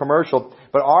like on the commercial.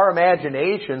 But our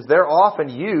imaginations, they're often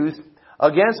used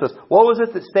against us. What was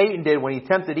it that Satan did when he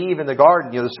tempted Eve in the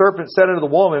garden? The serpent said unto the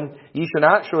woman, ye shall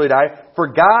not surely die, for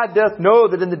God doth know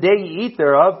that in the day ye eat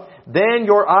thereof, then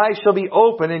your eyes shall be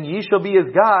open, and ye shall be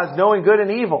as gods, knowing good and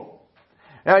evil.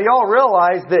 Now y'all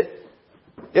realize that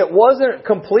it wasn't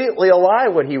completely a lie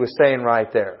what he was saying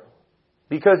right there.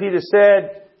 Because he just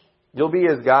said, you'll be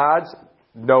as gods,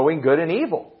 knowing good and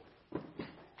evil.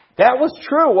 That was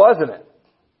true, wasn't it?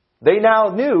 They now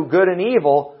knew good and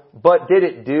evil, but did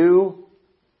it do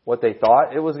what they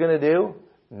thought it was going to do?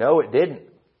 No, it didn't.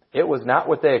 It was not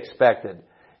what they expected.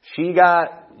 He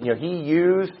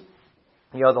used,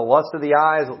 the lust of the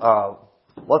eyes,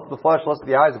 lust of the flesh, lust of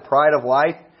the eyes, the pride of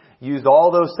life, used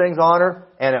all those things on her,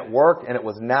 and it worked, and it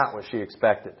was not what she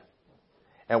expected.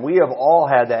 And we have all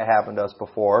had that happen to us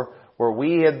before, where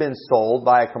we have been sold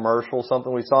by a commercial,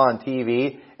 something we saw on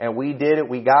TV, and we did it,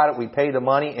 we got it, we paid the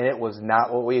money, and it was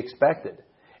not what we expected.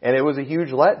 And it was a huge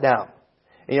letdown.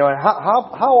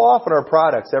 How often are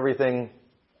products everything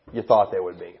you thought they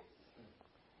would be?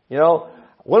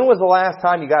 When was the last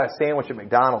time you got a sandwich at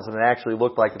McDonald's and it actually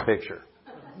looked like the picture?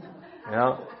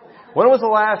 When was the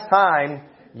last time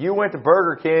you went to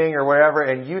Burger King or wherever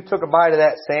and you took a bite of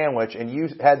that sandwich and you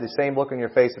had the same look on your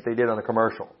face that they did on the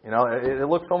commercial? It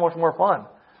looked so much more fun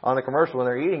on the commercial when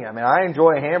they're eating it. I mean, I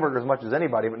enjoy a hamburger as much as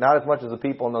anybody, but not as much as the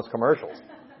people in those commercials.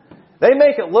 They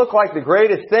make it look like the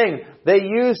greatest thing. They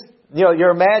use, your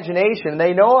imagination.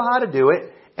 They know how to do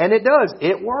it, and it does.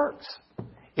 It works.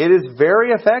 It is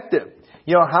very effective.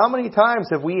 How many times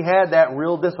have we had that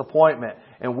real disappointment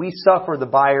and we suffered the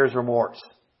buyer's remorse?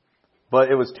 But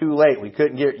it was too late. We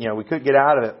couldn't get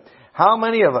out of it. How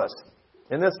many of us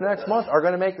in this next month are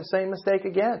going to make the same mistake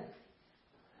again?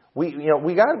 We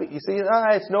got to be,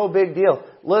 it's no big deal.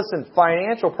 Listen,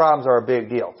 financial problems are a big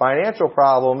deal. Financial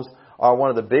problems are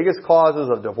one of the biggest causes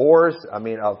of divorce.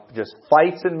 Of just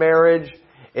fights in marriage.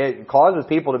 It causes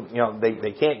people to,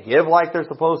 they can't give like they're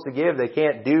supposed to give. They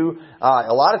can't do,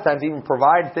 a lot of times even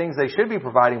provide things they should be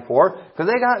providing for because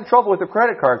they got in trouble with the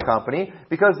credit card company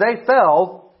because they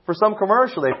fell for some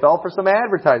commercial. They fell for some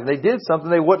advertising. They did something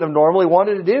they wouldn't have normally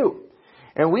wanted to do.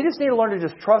 And we just need to learn to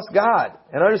just trust God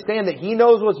and understand that He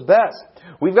knows what's best.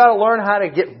 We've got to learn how to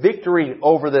get victory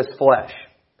over this flesh.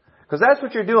 Because that's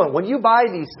what you're doing. When you buy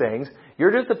these things,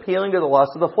 you're just appealing to the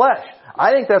lust of the flesh.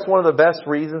 I think that's one of the best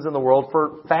reasons in the world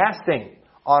for fasting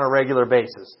on a regular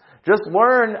basis. Just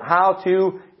learn how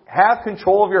to have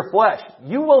control of your flesh.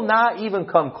 You will not even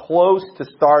come close to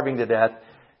starving to death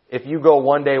if you go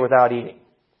one day without eating.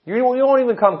 You won't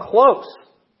even come close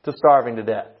to starving to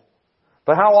death.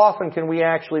 But how often can we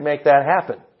actually make that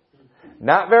happen?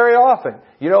 Not very often.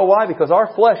 You know why? Because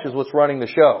our flesh is what's running the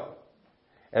show.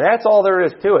 And that's all there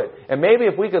is to it. And maybe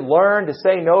if we could learn to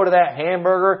say no to that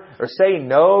hamburger or say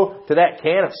no to that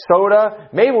can of soda,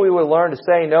 maybe we would learn to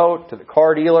say no to the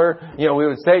car dealer. We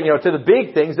would say, to the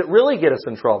big things that really get us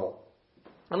in trouble.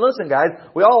 And listen, guys,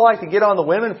 we all like to get on the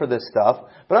women for this stuff,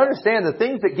 but understand the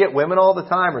things that get women all the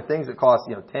time are things that cost,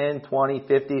 10, 20,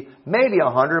 50, maybe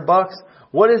 $100.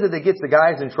 What is it that gets the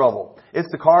guys in trouble? It's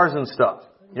the cars and stuff.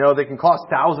 They can cost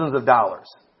thousands of dollars.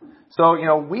 So,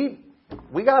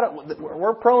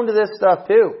 we're prone to this stuff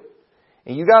too.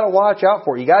 And you gotta watch out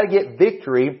for it. You gotta get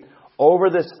victory over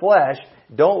this flesh.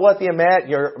 Don't let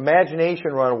your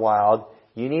imagination run wild.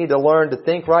 You need to learn to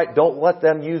think right. Don't let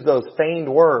them use those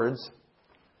feigned words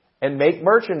and make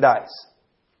merchandise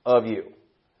of you.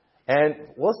 And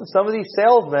listen, some of these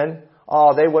salesmen,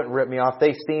 they wouldn't rip me off.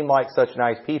 They seem like such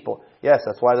nice people. Yes,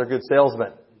 that's why they're good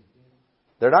salesmen.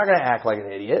 They're not going to act like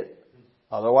an idiot.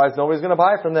 Otherwise, nobody's going to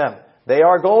buy from them. They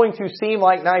are going to seem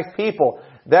like nice people.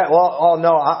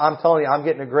 I'm telling you, I'm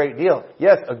getting a great deal.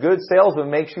 Yes, a good salesman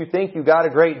makes you think you got a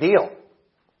great deal.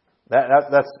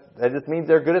 That just means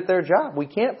they're good at their job. We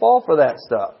can't fall for that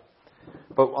stuff.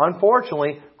 But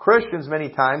unfortunately, Christians many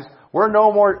times, we're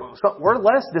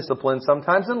less disciplined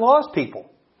sometimes than lost people.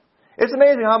 It's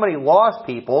amazing how many lost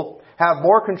people have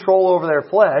more control over their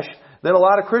flesh than a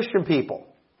lot of Christian people.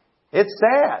 It's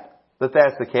sad that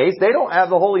that's the case. They don't have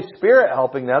the Holy Spirit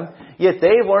helping them, yet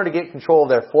they've learned to get control of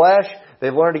their flesh.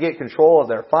 They've learned to get control of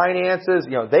their finances.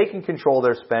 They can control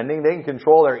their spending. They can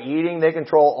control their eating. They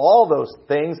control all those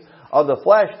things of the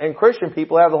flesh. And Christian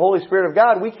people have the Holy Spirit of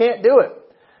God. We can't do it.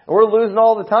 And we're losing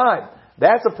all the time.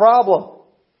 That's a problem.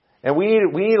 And we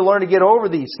need to learn to get over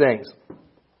these things.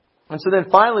 And so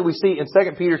then finally we see in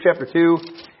 2 Peter chapter 2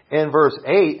 and verse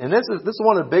 8, and this is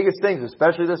one of the biggest things,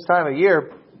 especially this time of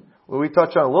year, we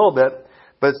touched on a little bit,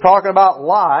 but it's talking about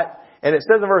Lot, and it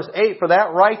says in verse 8, "For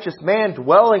that righteous man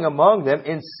dwelling among them,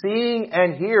 in seeing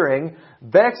and hearing,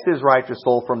 vexed his righteous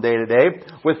soul from day to day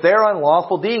with their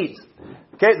unlawful deeds."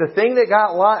 Okay, the thing that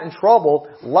got Lot in trouble,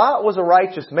 Lot was a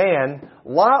righteous man.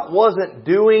 Lot wasn't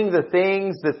doing the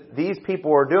things that these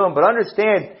people were doing, but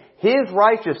understand, his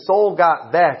righteous soul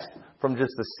got vexed from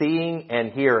just the seeing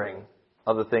and hearing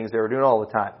of the things they were doing all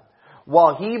the time.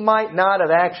 While he might not have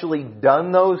actually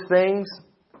done those things,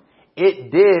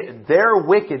 their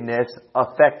wickedness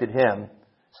affected him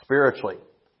spiritually.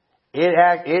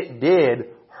 It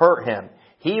did hurt him.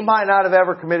 He might not have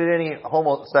ever committed any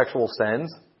homosexual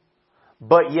sins,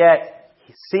 but yet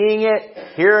seeing it,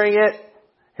 hearing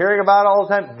about it all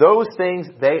the time, those things,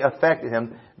 they affected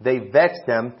him. They vexed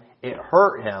him. It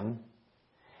hurt him.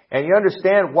 And you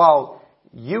understand, while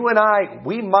you and I,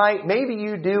 maybe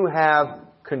you do have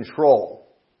control.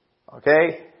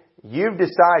 Okay? You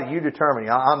determine,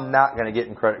 I'm not going to get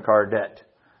in credit card debt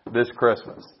this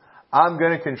Christmas. I'm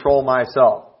going to control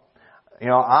myself.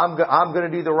 I'm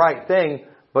going to do the right thing.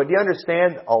 But do you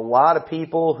understand, a lot of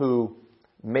people who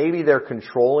maybe they're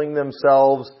controlling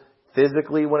themselves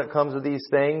physically when it comes to these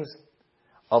things,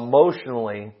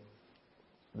 emotionally,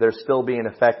 they're still being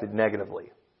affected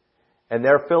negatively. And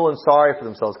they're feeling sorry for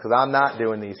themselves because I'm not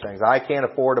doing these things. I can't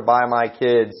afford to buy my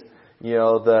kids,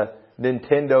 the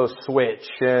Nintendo Switch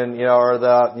and, or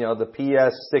the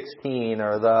PS16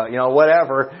 or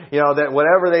whatever,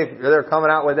 whatever they're coming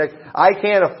out with. I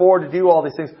can't afford to do all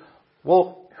these things.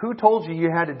 Well, who told you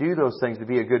had to do those things to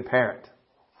be a good parent?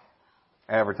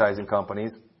 Advertising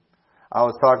companies. I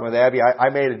was talking with Abby. I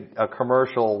made a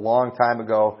commercial a long time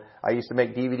ago. I used to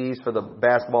make DVDs for the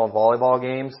basketball and volleyball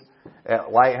games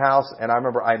at Lighthouse, and I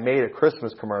remember I made a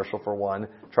Christmas commercial for one,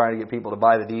 trying to get people to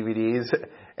buy the DVDs,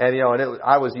 and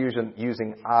I was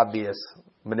using obvious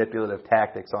manipulative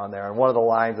tactics on there. And one of the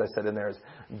lines I said in there is,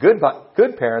 "Good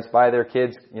parents buy their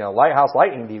kids, Lighthouse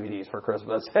Lightning DVDs for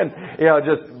Christmas," and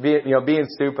just being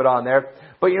stupid on there.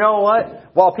 But you know what?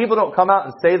 While people don't come out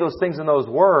and say those things in those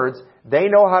words, they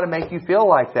know how to make you feel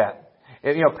like that.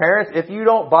 Parents, if you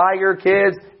don't buy your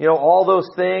kids, all those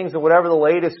things and whatever the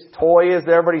latest toy is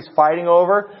that everybody's fighting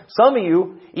over, some of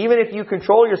you, even if you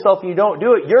control yourself and you don't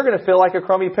do it, you're going to feel like a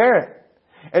crummy parent.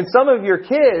 And some of your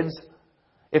kids,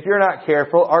 if you're not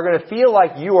careful, are going to feel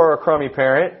like you are a crummy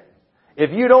parent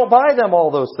if you don't buy them all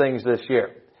those things this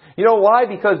year. You know why?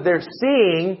 Because they're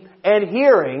seeing and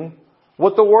hearing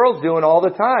what the world's doing all the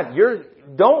time.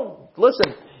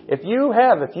 Listen. If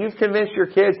you've convinced your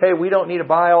kids, hey, we don't need to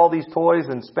buy all these toys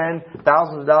and spend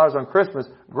thousands of dollars on Christmas,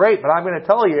 great. But I'm going to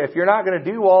tell you, if you're not going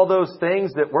to do all those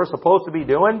things that we're supposed to be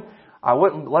doing, I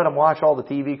wouldn't let them watch all the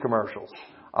TV commercials.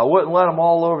 I wouldn't let them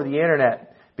all over the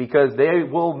internet, because they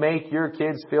will make your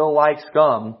kids feel like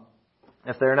scum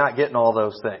if they're not getting all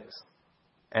those things.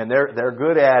 And they're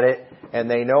good at it, and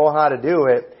they know how to do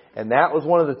it. And that was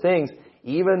one of the things,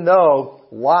 even though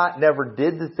Lot never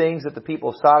did the things that the people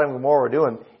of Sodom and Gomorrah were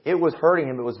doing, it was hurting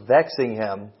him, it was vexing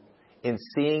him in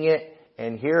seeing it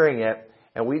and hearing it.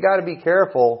 And we got to be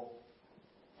careful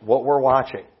what we're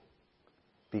watching.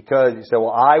 Because you say,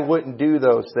 well, I wouldn't do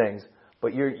those things,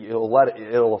 but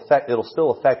it'll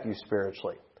still affect you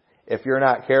spiritually if you're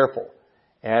not careful.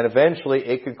 And eventually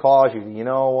it could cause you, you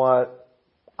know what?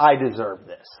 I deserve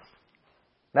this.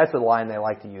 That's a line they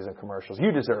like to use in commercials.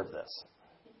 You deserve this.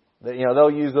 They'll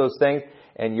use those things,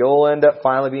 and you'll end up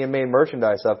finally being made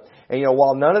merchandise of. And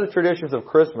while none of the traditions of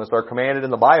Christmas are commanded in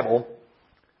the Bible,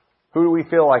 who do we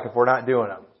feel like if we're not doing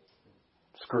them?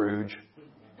 Scrooge.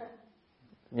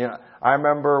 I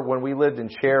remember when we lived in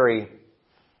Cherry,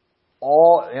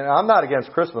 and I'm not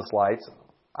against Christmas lights.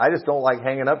 I just don't like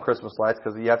hanging up Christmas lights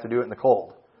because you have to do it in the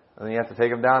cold. And then you have to take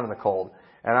them down in the cold.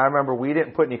 And I remember we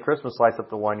didn't put any Christmas lights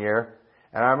up the one year.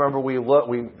 And I remember we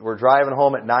were driving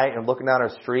home at night and looking down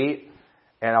our street,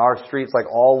 and our street's like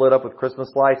all lit up with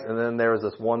Christmas lights, and then there was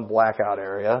this one blackout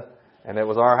area, and it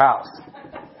was our house.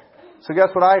 So guess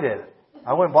what I did?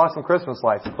 I went and bought some Christmas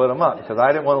lights and put them up because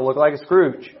I didn't want to look like a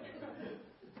Scrooge.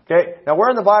 Okay? Now, where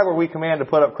in the Bible are we commanded to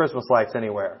put up Christmas lights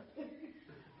anywhere?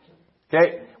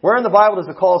 Okay? Where in the Bible does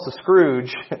it call us a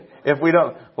Scrooge if we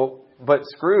don't? Well, but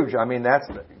Scrooge, that's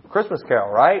the Christmas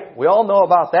Carol, right? We all know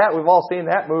about that. We've all seen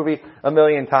that movie a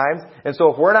million times. And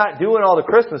so if we're not doing all the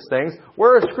Christmas things,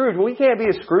 we're a Scrooge. Well, we can't be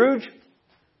a Scrooge.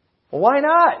 Well, why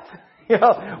not?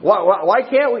 Why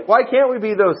can't we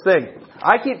be those things?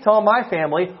 I keep telling my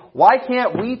family, why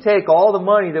can't we take all the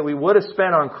money that we would have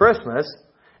spent on Christmas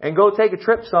and go take a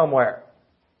trip somewhere?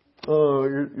 Oh,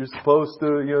 you're supposed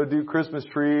to, do Christmas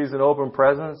trees and open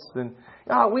presents. And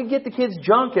we get the kids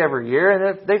junk every year,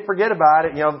 and if they forget about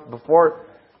it, before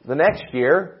the next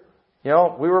year,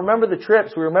 we remember the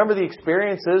trips, we remember the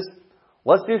experiences.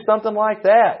 Let's do something like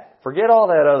that. Forget all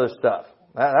that other stuff.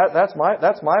 That's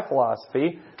my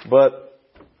philosophy. But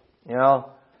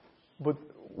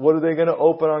what are they going to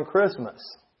open on Christmas?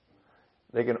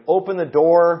 They can open the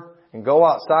door and go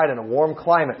outside in a warm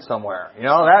climate somewhere.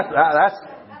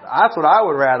 That's what I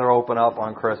would rather open up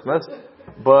on Christmas.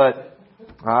 But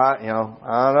I don't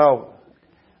know.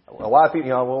 A lot of people,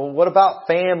 well, what about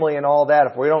family and all that?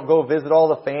 If we don't go visit all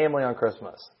the family on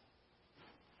Christmas,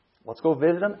 let's go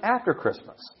visit them after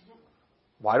Christmas.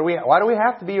 Why do we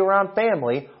have to be around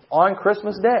family on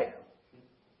Christmas Day?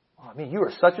 You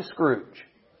are such a Scrooge.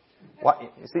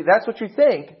 See, that's what you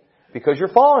think because you're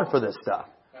falling for this stuff.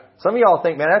 Some of y'all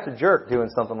think, man, that's a jerk doing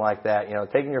something like that.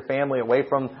 Taking your family away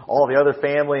from all the other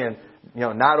family and,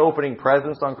 not opening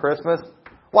presents on Christmas.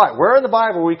 Why? Where in the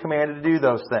Bible are we commanded to do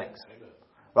those things?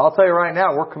 But I'll tell you right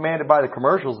now, we're commanded by the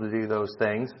commercials to do those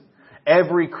things.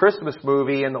 Every Christmas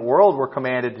movie in the world, we're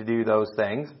commanded to do those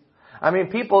things.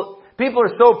 People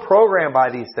are so programmed by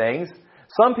these things.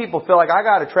 Some people feel like I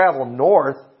got to travel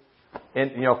north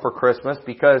for Christmas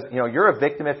because, you're a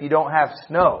victim if you don't have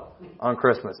snow on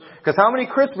Christmas. Because how many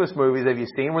Christmas movies have you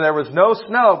seen where there was no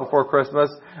snow before Christmas?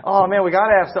 Oh man, we got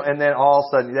to have snow. And then all of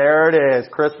a sudden, there it is.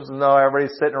 Christmas and snow,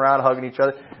 everybody's sitting around hugging each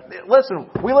other. Listen,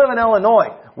 we live in Illinois.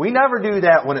 We never do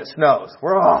that when it snows.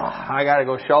 I got to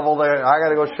go shovel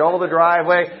the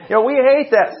driveway. We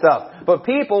hate that stuff. But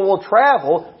people will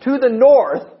travel to the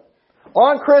north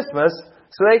on Christmas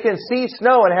so they can see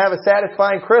snow and have a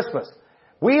satisfying Christmas.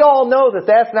 We all know that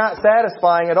that's not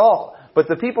satisfying at all. But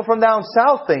the people from down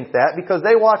south think that because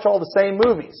they watch all the same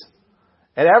movies.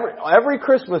 And every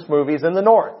Christmas movie is in the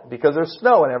north because there's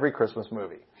snow in every Christmas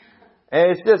movie.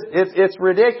 And it's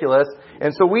ridiculous.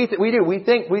 And so we think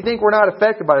we're not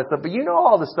affected by this stuff. But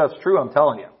all this stuff's true, I'm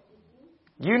telling you.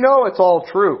 It's all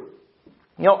true.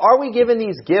 Are we giving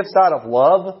these gifts out of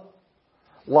love?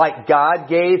 Like God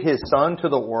gave His Son to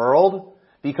the world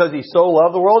because He so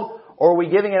loved the world? Or are we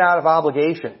giving it out of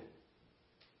obligation?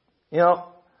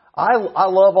 I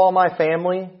love all my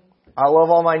family. I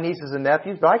love all my nieces and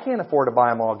nephews, but I can't afford to buy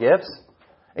them all gifts.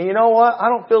 And you know what? I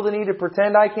don't feel the need to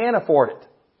pretend I can afford it.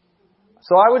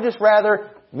 So I would just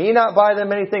rather me not buy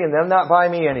them anything and them not buy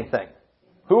me anything.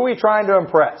 Who are we trying to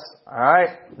impress? All right?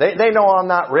 They know I'm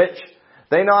not rich.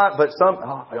 They know, but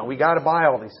we got to buy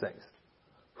all these things.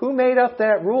 Who made up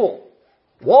that rule?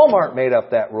 Walmart made up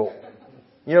that rule.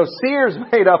 Sears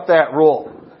made up that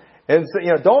rule. And so,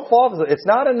 don't fall for it. It's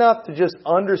not enough to just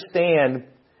understand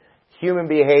human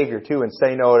behavior too and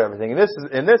say no to everything. And this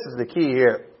is the key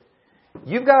here.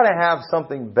 You've got to have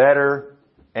something better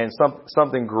and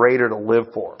something greater to live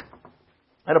for.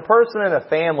 And a person in a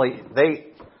family,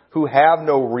 who have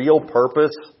no real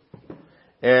purpose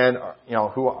and,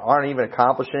 who aren't even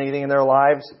accomplishing anything in their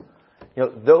lives,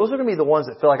 those are going to be the ones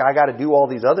that feel like I got to do all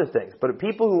these other things. But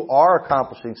people who are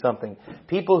accomplishing something,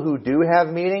 people who do have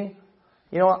meaning,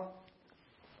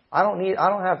 I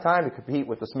don't have time to compete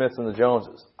with the Smiths and the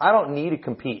Joneses. I don't need to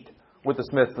compete with the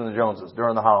Smiths and the Joneses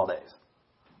during the holidays.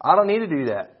 I don't need to do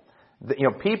that.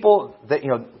 People that,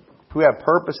 who have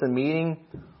purpose and meaning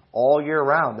all year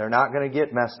round, they're not going to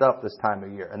get messed up this time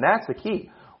of year. And that's the key.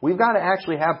 We've got to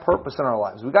actually have purpose in our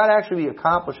lives. We've got to actually be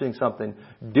accomplishing something,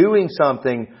 doing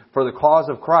something for the cause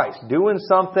of Christ, doing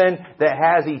something that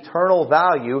has eternal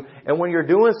value. And when you're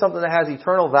doing something that has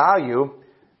eternal value,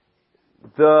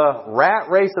 the rat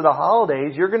race of the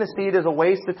holidays, you're going to see it as a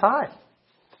waste of time.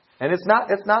 And it's not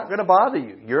going to bother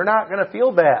you. You're not going to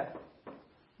feel bad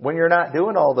when you're not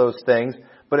doing all those things.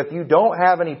 But if you don't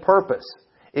have any purpose,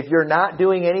 if you're not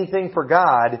doing anything for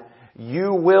God,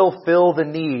 you will feel the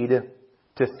need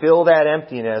to fill that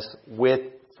emptiness with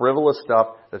frivolous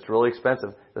stuff that's really expensive.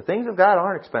 The things of God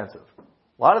aren't expensive.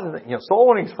 A lot of soul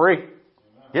winning's free.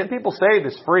 Getting people saved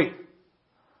is free.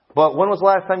 But when was the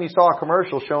last time you saw a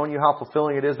commercial showing you how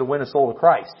fulfilling it is to win a soul to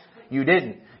Christ? You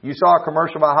didn't. You saw a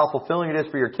commercial about how fulfilling it is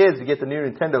for your kids to get the new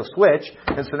Nintendo Switch,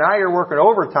 and so now you're working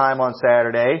overtime on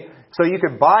Saturday so you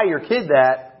could buy your kid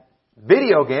that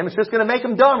video game. It's just going to make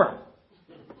them dumber.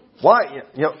 Why?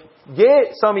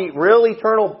 Get some real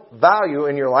eternal value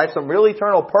in your life, some real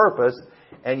eternal purpose,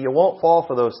 and you won't fall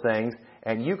for those things,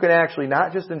 and you can actually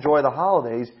not just enjoy the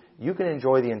holidays, you can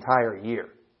enjoy the entire year.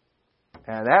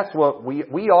 And that's what we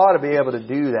ought to be able to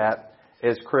do that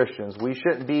as Christians. We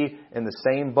shouldn't be in the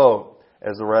same boat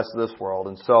as the rest of this world.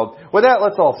 And so, with that,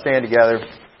 let's all stand together.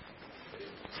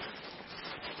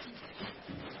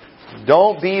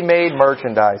 Don't be made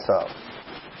merchandise of.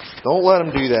 Don't let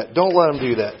them do that. Don't let them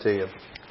do that to you.